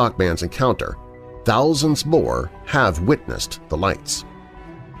 since the stockman's encounter, thousands more have witnessed the lights.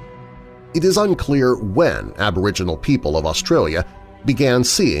 It is unclear when Aboriginal people of Australia began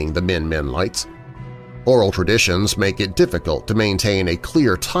seeing the Min Min lights. Oral traditions make it difficult to maintain a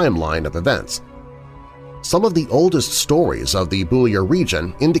clear timeline of events. Some of the oldest stories of the Booyah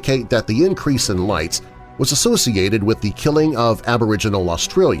region indicate that the increase in lights was associated with the killing of Aboriginal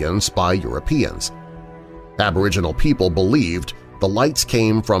Australians by Europeans. Aboriginal people believed the lights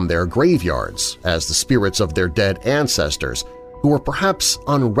came from their graveyards as the spirits of their dead ancestors who were perhaps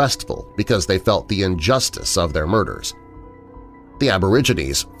unrestful because they felt the injustice of their murders. The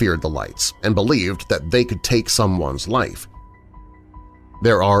Aborigines feared the lights and believed that they could take someone's life.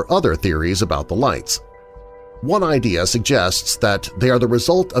 There are other theories about the lights. One idea suggests that they are the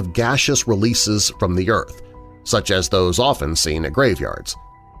result of gaseous releases from the earth, such as those often seen at graveyards.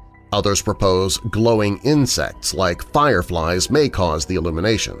 Others propose glowing insects like fireflies may cause the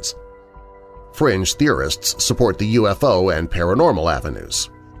illuminations. Fringe theorists support the UFO and paranormal avenues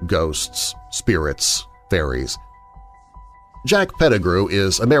 – ghosts, spirits, fairies. Jack Pettigrew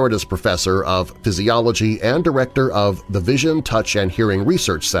is Emeritus Professor of Physiology and Director of the Vision, Touch, and Hearing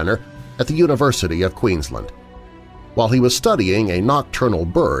Research Center at the University of Queensland. While he was studying a nocturnal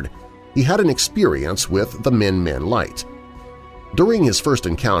bird, he had an experience with the Min Min light. During his first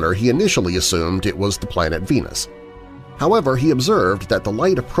encounter, he initially assumed it was the planet Venus. However, he observed that the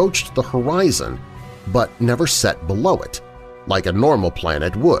light approached the horizon but never set below it, like a normal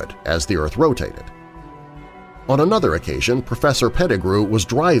planet would as the Earth rotated. On another occasion, Professor Pettigrew was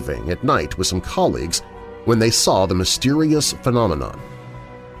driving at night with some colleagues when they saw the mysterious phenomenon.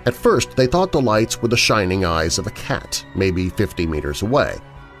 At first, they thought the lights were the shining eyes of a cat, maybe 50 meters away.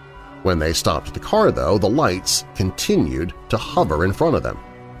 When they stopped the car, though, the lights continued to hover in front of them.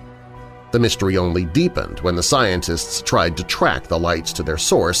 The mystery only deepened when the scientists tried to track the lights to their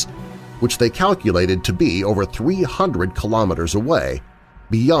source, which they calculated to be over 300 kilometers away,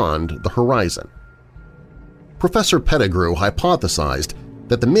 beyond the horizon. Professor Pettigrew hypothesized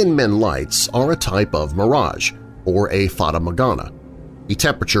that the Min Min lights are a type of mirage, or a fata morgana. A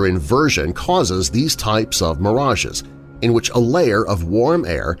temperature inversion causes these types of mirages, in which a layer of warm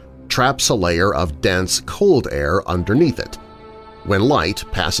air traps a layer of dense cold air underneath it. When light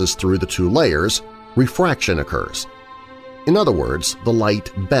passes through the two layers, refraction occurs. In other words, the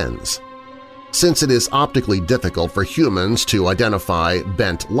light bends. Since it is optically difficult for humans to identify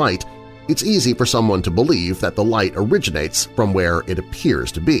bent light, it's easy for someone to believe that the light originates from where it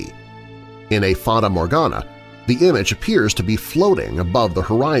appears to be. In a fata morgana, the image appears to be floating above the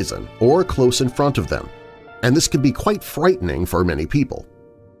horizon or close in front of them, and this can be quite frightening for many people.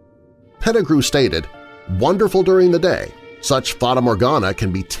 Pettigrew stated, "Wonderful during the day, such fata morgana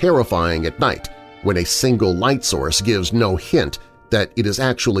can be terrifying at night when a single light source gives no hint that it is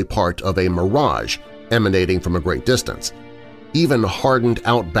actually part of a mirage emanating from a great distance. Even hardened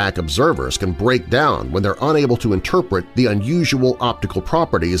Outback observers can break down when they're unable to interpret the unusual optical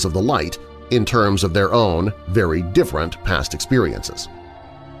properties of the light in terms of their own, very different past experiences."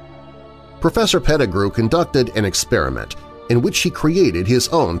 Professor Pettigrew conducted an experiment in which he created his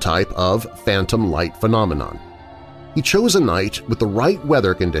own type of phantom light phenomenon. He chose a night with the right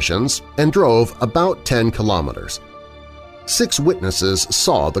weather conditions and drove about 10 kilometers. 6 witnesses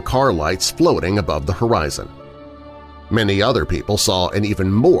saw the car lights floating above the horizon. Many other people saw an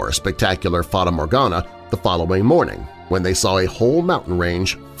even more spectacular fata morgana the following morning when they saw a whole mountain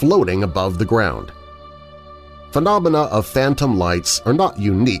range floating above the ground. Phenomena of phantom lights are not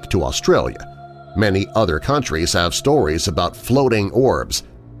unique to Australia. Many other countries have stories about floating orbs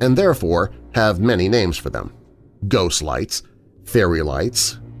and therefore have many names for them: ghost lights, fairy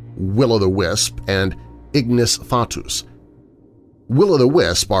lights, will-o'-the-wisp, and ignis fatuus.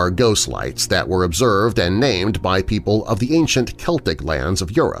 Will-o'-the-wisp are ghost lights that were observed and named by people of the ancient Celtic lands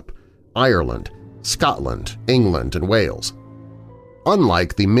of Europe, Ireland, Scotland, England, and Wales.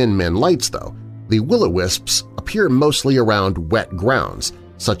 Unlike the Min Min lights, though, the will-o'-wisps appear mostly around wet grounds,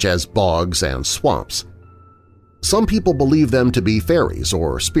 such as bogs and swamps. Some people believe them to be fairies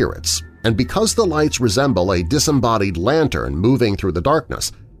or spirits, and because the lights resemble a disembodied lantern moving through the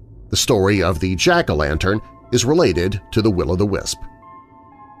darkness, the story of the jack-o'-lantern is related to the will-o'-the-wisp.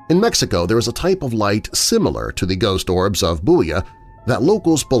 In Mexico, there is a type of light similar to the ghost orbs of Bulla that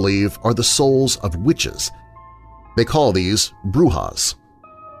locals believe are the souls of witches. They call these brujas.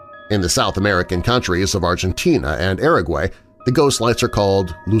 In the South American countries of Argentina and Uruguay, the ghost lights are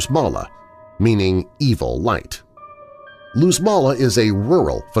called luz mala, meaning evil light. Luz mala is a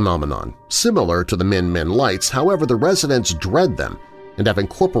rural phenomenon, similar to the Min Min lights, however the residents dread them and have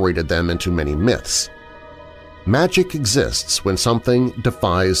incorporated them into many myths. Magic exists when something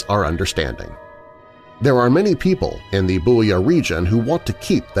defies our understanding. There are many people in the Bulla region who want to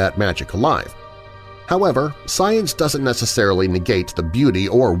keep that magic alive. However, science doesn't necessarily negate the beauty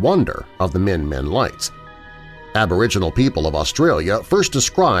or wonder of the Min Min lights. Aboriginal people of Australia first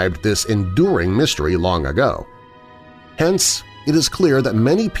described this enduring mystery long ago. Hence, it is clear that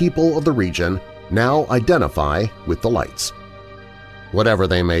many people of the region now identify with the lights. Whatever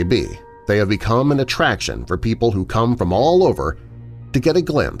they may be, they have become an attraction for people who come from all over to get a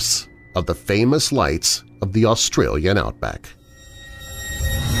glimpse of the famous lights of the Australian outback.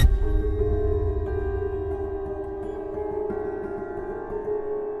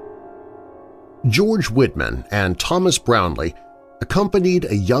 George Widman and Thomas Brownlee accompanied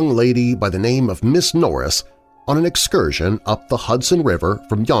a young lady by the name of Miss Norris on an excursion up the Hudson River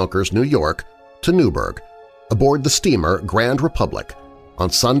from Yonkers, New York, to Newburgh, aboard the steamer Grand Republic on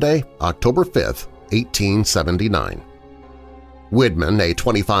Sunday, October 5, 1879. Widman, a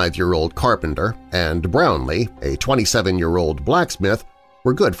 25-year-old carpenter, and Brownlee, a 27-year-old blacksmith,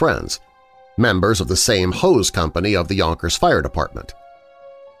 were good friends, members of the same hose company of the Yonkers Fire Department.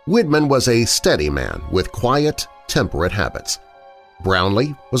 Widman was a steady man with quiet, temperate habits.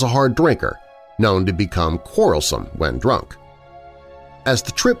 Brownlee was a hard drinker, known to become quarrelsome when drunk. As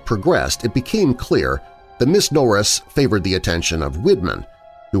the trip progressed, it became clear that Miss Norris favored the attention of Widman,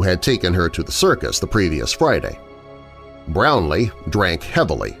 who had taken her to the circus the previous Friday. Brownlee drank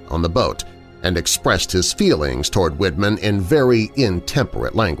heavily on the boat and expressed his feelings toward Widman in very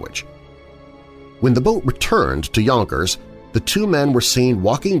intemperate language. When the boat returned to Yonkers, the two men were seen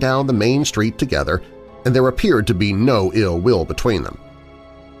walking down the main street together, and there appeared to be no ill will between them.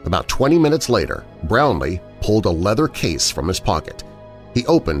 About 20 minutes later, Brownlee pulled a leather case from his pocket. He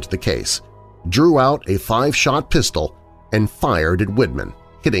opened the case, drew out a 5-shot pistol, and fired at Widman,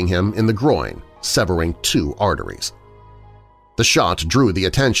 hitting him in the groin, severing 2 arteries. The shot drew the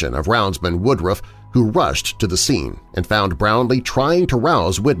attention of roundsman Woodruff, who rushed to the scene and found Brownlee trying to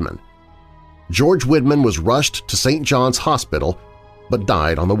rouse Widman. George Widman was rushed to St. John's Hospital but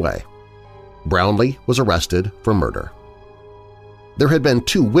died on the way. Brownlee was arrested for murder. There had been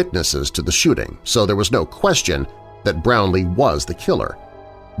 2 witnesses to the shooting, so there was no question that Brownlee was the killer,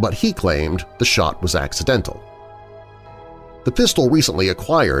 but he claimed the shot was accidental. The pistol recently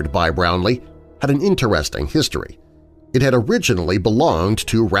acquired by Brownlee had an interesting history. It had originally belonged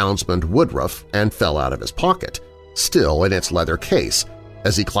to roundsman Woodruff and fell out of his pocket, still in its leather case,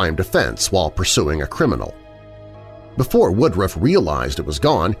 as he climbed a fence while pursuing a criminal. Before Woodruff realized it was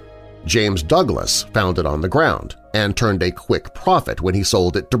gone, James Douglas found it on the ground and turned a quick profit when he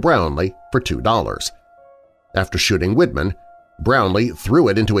sold it to Brownlee for $2. After shooting Widman, Brownlee threw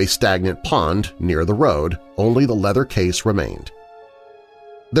it into a stagnant pond near the road, only the leather case remained.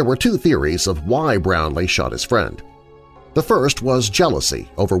 There were two theories of why Brownlee shot his friend. The first was jealousy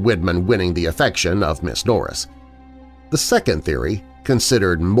over Widman winning the affection of Miss Norris. The second theory,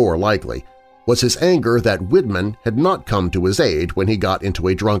 considered more likely, was his anger that Widman had not come to his aid when he got into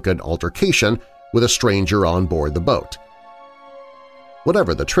a drunken altercation with a stranger on board the boat.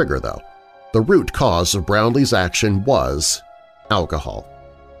 Whatever the trigger, though, the root cause of Brownlee's action was alcohol.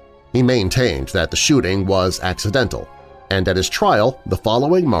 He maintained that the shooting was accidental, and at his trial the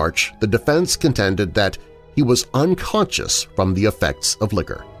following March the defense contended that he was unconscious from the effects of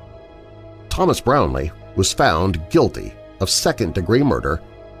liquor. Thomas Brownlee was found guilty of second-degree murder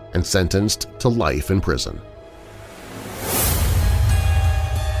and sentenced to life in prison.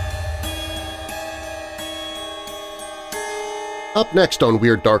 Up next on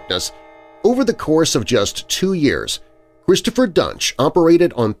Weird Darkness, over the course of just 2 years, Christopher Duntsch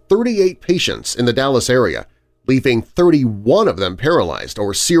operated on 38 patients in the Dallas area, leaving 31 of them paralyzed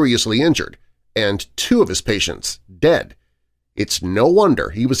or seriously injured, and 2 of his patients dead. It's no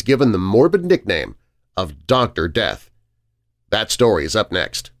wonder he was given the morbid nickname of Dr. Death. That story is up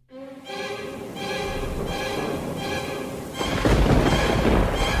next.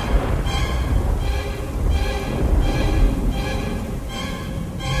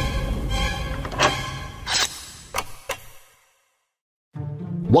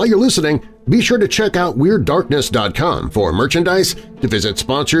 While you're listening, be sure to check out WeirdDarkness.com for merchandise, to visit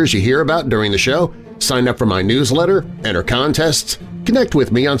sponsors you hear about during the show, sign up for my newsletter, enter contests, connect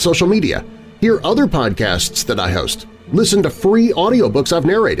with me on social media, hear other podcasts that I host, listen to free audiobooks I've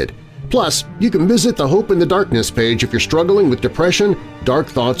narrated. Plus, you can visit the Hope in the Darkness page if you're struggling with depression, dark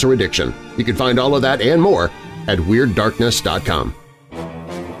thoughts, or addiction. You can find all of that and more at WeirdDarkness.com.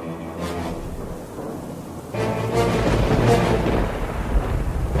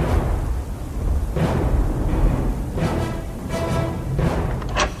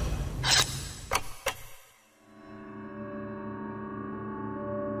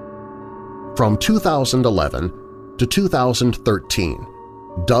 From 2011 to 2013,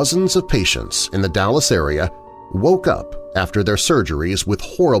 dozens of patients in the Dallas area woke up after their surgeries with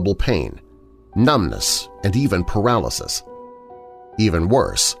horrible pain, numbness, and even paralysis. Even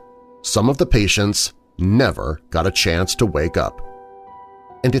worse, some of the patients never got a chance to wake up.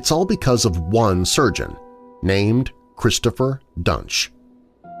 And it's all because of one surgeon named Christopher Duntsch,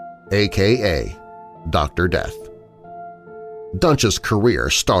 a.k.a. Dr. Death. Duntsch's career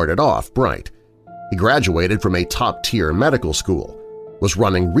started off bright. He graduated from a top-tier medical school, was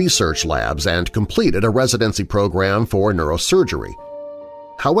running research labs, and completed a residency program for neurosurgery.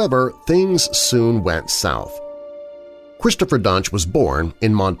 However, things soon went south. Christopher Duntsch was born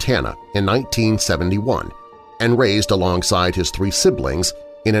in Montana in 1971 and raised alongside his 3 siblings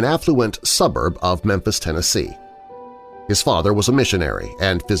in an affluent suburb of Memphis, Tennessee. His father was a missionary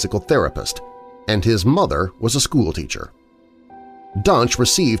and physical therapist, and his mother was a schoolteacher. Duntsch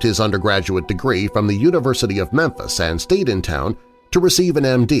received his undergraduate degree from the University of Memphis and stayed in town to receive an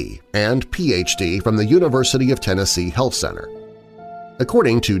MD and PhD from the University of Tennessee Health Center.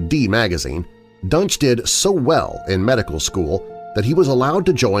 According to D Magazine, Duntsch did so well in medical school that he was allowed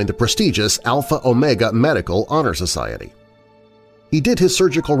to join the prestigious Alpha Omega Medical Honor Society. He did his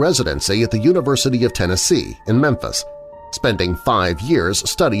surgical residency at the University of Tennessee in Memphis, spending 5 years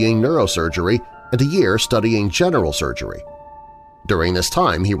studying neurosurgery and a year studying general surgery. During this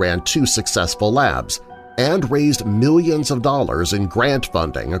time, he ran 2 successful labs and raised millions of dollars in grant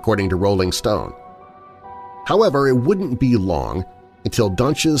funding, according to Rolling Stone. However, it wouldn't be long until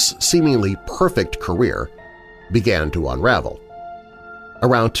Duntsch's seemingly perfect career began to unravel.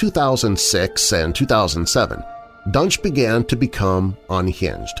 Around 2006 and 2007, Duntsch began to become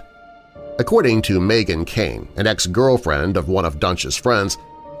unhinged. According to Megan Kane, an ex-girlfriend of one of Duntsch's friends,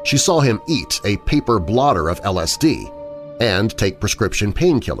 she saw him eat a paper blotter of LSD and take prescription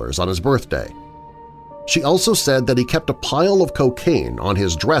painkillers on his birthday. She also said that he kept a pile of cocaine on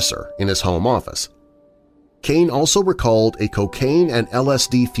his dresser in his home office. Kane also recalled a cocaine and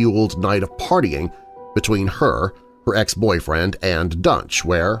LSD-fueled night of partying between her ex-boyfriend, and Duntsch,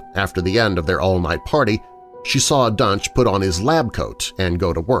 where, after the end of their all-night party, she saw Duntsch put on his lab coat and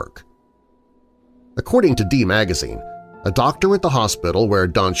go to work. According to D Magazine, a doctor at the hospital where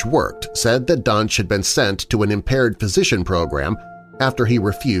Duntsch worked said that Duntsch had been sent to an impaired physician program after he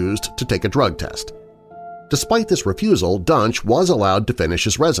refused to take a drug test. Despite this refusal, Duntsch was allowed to finish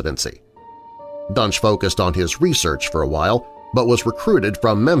his residency. Duntsch focused on his research for a while, but was recruited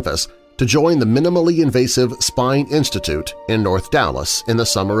from Memphis to join the Minimally Invasive Spine Institute in North Dallas in the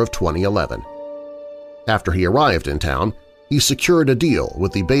summer of 2011. After he arrived in town, he secured a deal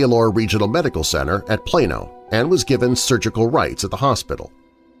with the Baylor Regional Medical Center at Plano and was given surgical rights at the hospital.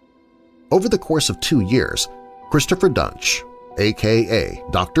 Over the course of 2 years, Christopher Duntsch, a.k.a.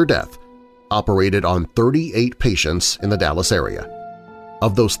 Dr. Death, operated on 38 patients in the Dallas area.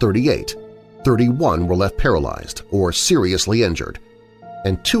 Of those 38, 31 were left paralyzed or seriously injured,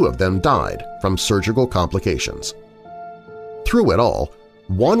 and 2 of them died from surgical complications. Through it all,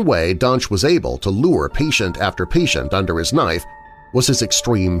 one way Duntsch was able to lure patient after patient under his knife was his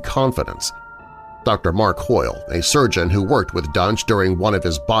extreme confidence. Dr. Mark Hoyle, a surgeon who worked with Duntsch during one of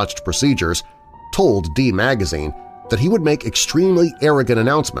his botched procedures, told D Magazine that he would make extremely arrogant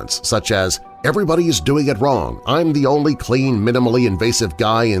announcements such as, "Everybody is doing it wrong. I'm the only clean, minimally invasive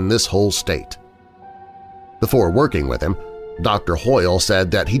guy in this whole state." Before working with him, Dr. Hoyle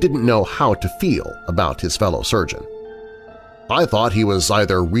said that he didn't know how to feel about his fellow surgeon. "I thought he was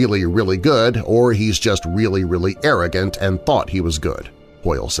either really, really good or he's just really, really arrogant and thought he was good,"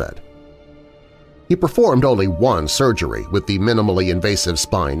 Hoyle said. He performed only one surgery with the Minimally Invasive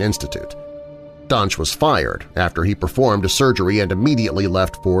Spine Institute. Duntsch was fired after he performed a surgery and immediately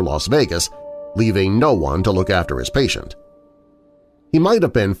left for Las Vegas, leaving no one to look after his patient. He might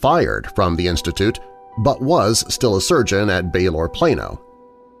have been fired from the institute, but was still a surgeon at Baylor Plano.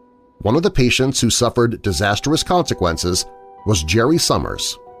 One of the patients who suffered disastrous consequences was Jerry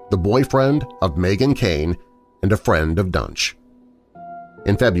Summers, the boyfriend of Megan Kane and a friend of Duntsch.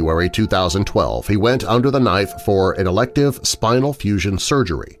 In February 2012, he went under the knife for an elective spinal fusion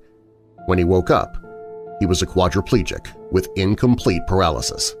surgery. When he woke up, he was a quadriplegic with incomplete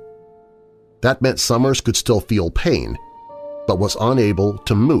paralysis. That meant Summers could still feel pain, but was unable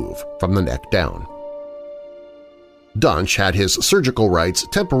to move from the neck down. Duntsch had his surgical rights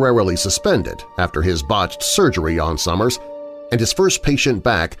temporarily suspended after his botched surgery on Summers, and his first patient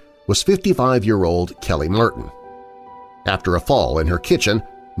back was 55-year-old Kelly Martin. After a fall in her kitchen,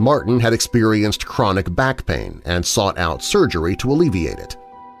 Martin had experienced chronic back pain and sought out surgery to alleviate it.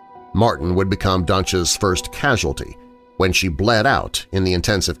 Martin would become Duntsch's first casualty when she bled out in the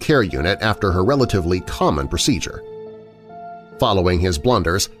intensive care unit after her relatively common procedure. Following his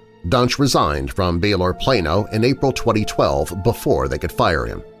blunders, Duntsch resigned from Baylor Plano in April 2012 before they could fire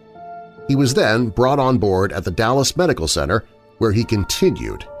him. He was then brought on board at the Dallas Medical Center, where he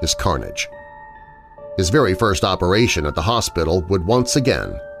continued his carnage. His very first operation at the hospital would once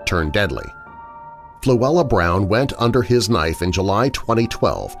again turn deadly. Fluella Brown went under his knife in July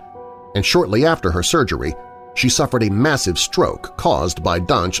 2012, and shortly after her surgery, she suffered a massive stroke caused by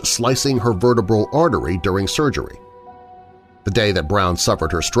Duntsch slicing her vertebral artery during surgery. The day that Brown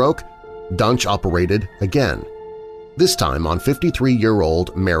suffered her stroke, Duntsch operated again, this time on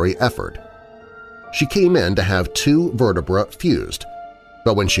 53-year-old Mary Efford. She came in to have 2 vertebrae fused,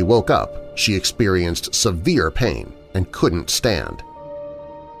 but when she woke up, she experienced severe pain and couldn't stand.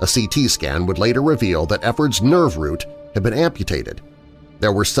 A CT scan would later reveal that Efford's nerve root had been amputated.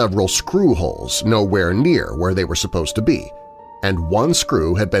 There were several screw holes nowhere near where they were supposed to be, and one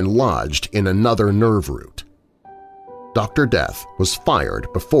screw had been lodged in another nerve root. Dr. Death was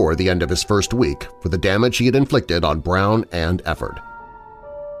fired before the end of his first week for the damage he had inflicted on Brown and Efford.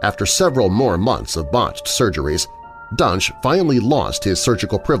 After several more months of botched surgeries, Duntsch finally lost his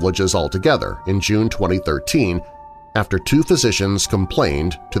surgical privileges altogether in June 2013 after 2 physicians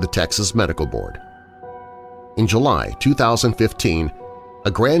complained to the Texas Medical Board. In July 2015,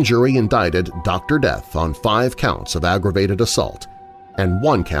 a grand jury indicted Dr. Death on 5 counts of aggravated assault and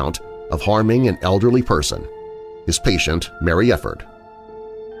 1 count of harming an elderly person, his patient Mary Efford.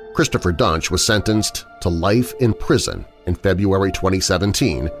 Christopher Duntsch was sentenced to life in prison in February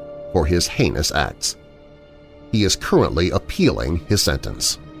 2017 for his heinous acts. He is currently appealing his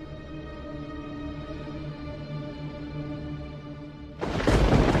sentence.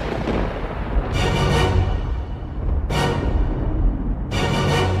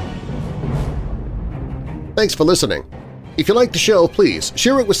 Thanks for listening. If you like the show, please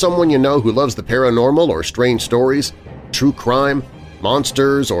share it with someone you know who loves the paranormal or strange stories, true crime,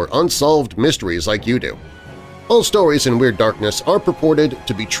 monsters, or unsolved mysteries like you do. All stories in Weird Darkness are purported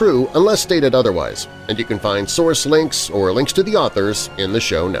to be true unless stated otherwise, and you can find source links or links to the authors in the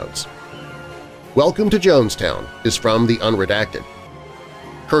show notes. Welcome to Jonestown is from the Unredacted.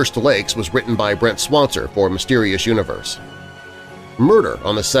 Cursed Lakes was written by Brent Swatzer for Mysterious Universe. Murder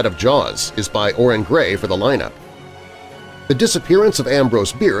on the Set of Jaws is by Oren Gray for the lineup. The Disappearance of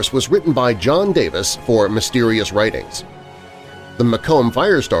Ambrose Bierce was written by John Davis for Mysterious Writings. The Macomb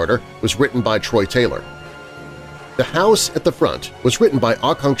Firestarter was written by Troy Taylor. The House at the Front was written by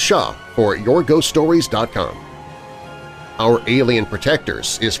Akhunk Shah for YourGhostStories.com. Our Alien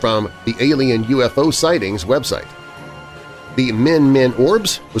Protectors is from the Alien UFO Sightings website. The Min Min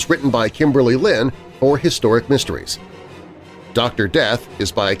Orbs was written by Kimberly Lynn for Historic Mysteries. Dr. Death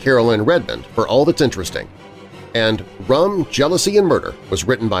is by Carolyn Redmond for All That's Interesting. And Rum, Jealousy, and Murder was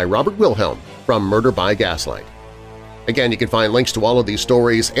written by Robert Wilhelm from Murder by Gaslight. Again, you can find links to all of these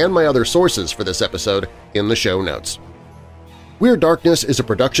stories and my other sources for this episode in the show notes. Weird Darkness is a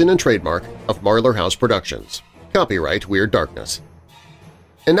production and trademark of Marlar House Productions. Copyright Weird Darkness.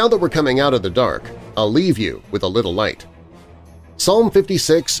 And now that we're coming out of the dark, I'll leave you with a little light. Psalm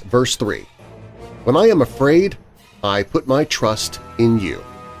 56, verse 3. When I am afraid, I put my trust in you.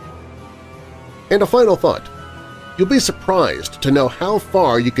 And a final thought. You'll be surprised to know how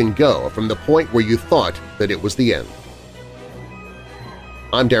far you can go from the point where you thought that it was the end.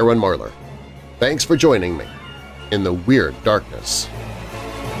 I'm Darren Marlar. Thanks for joining me in the Weird Darkness.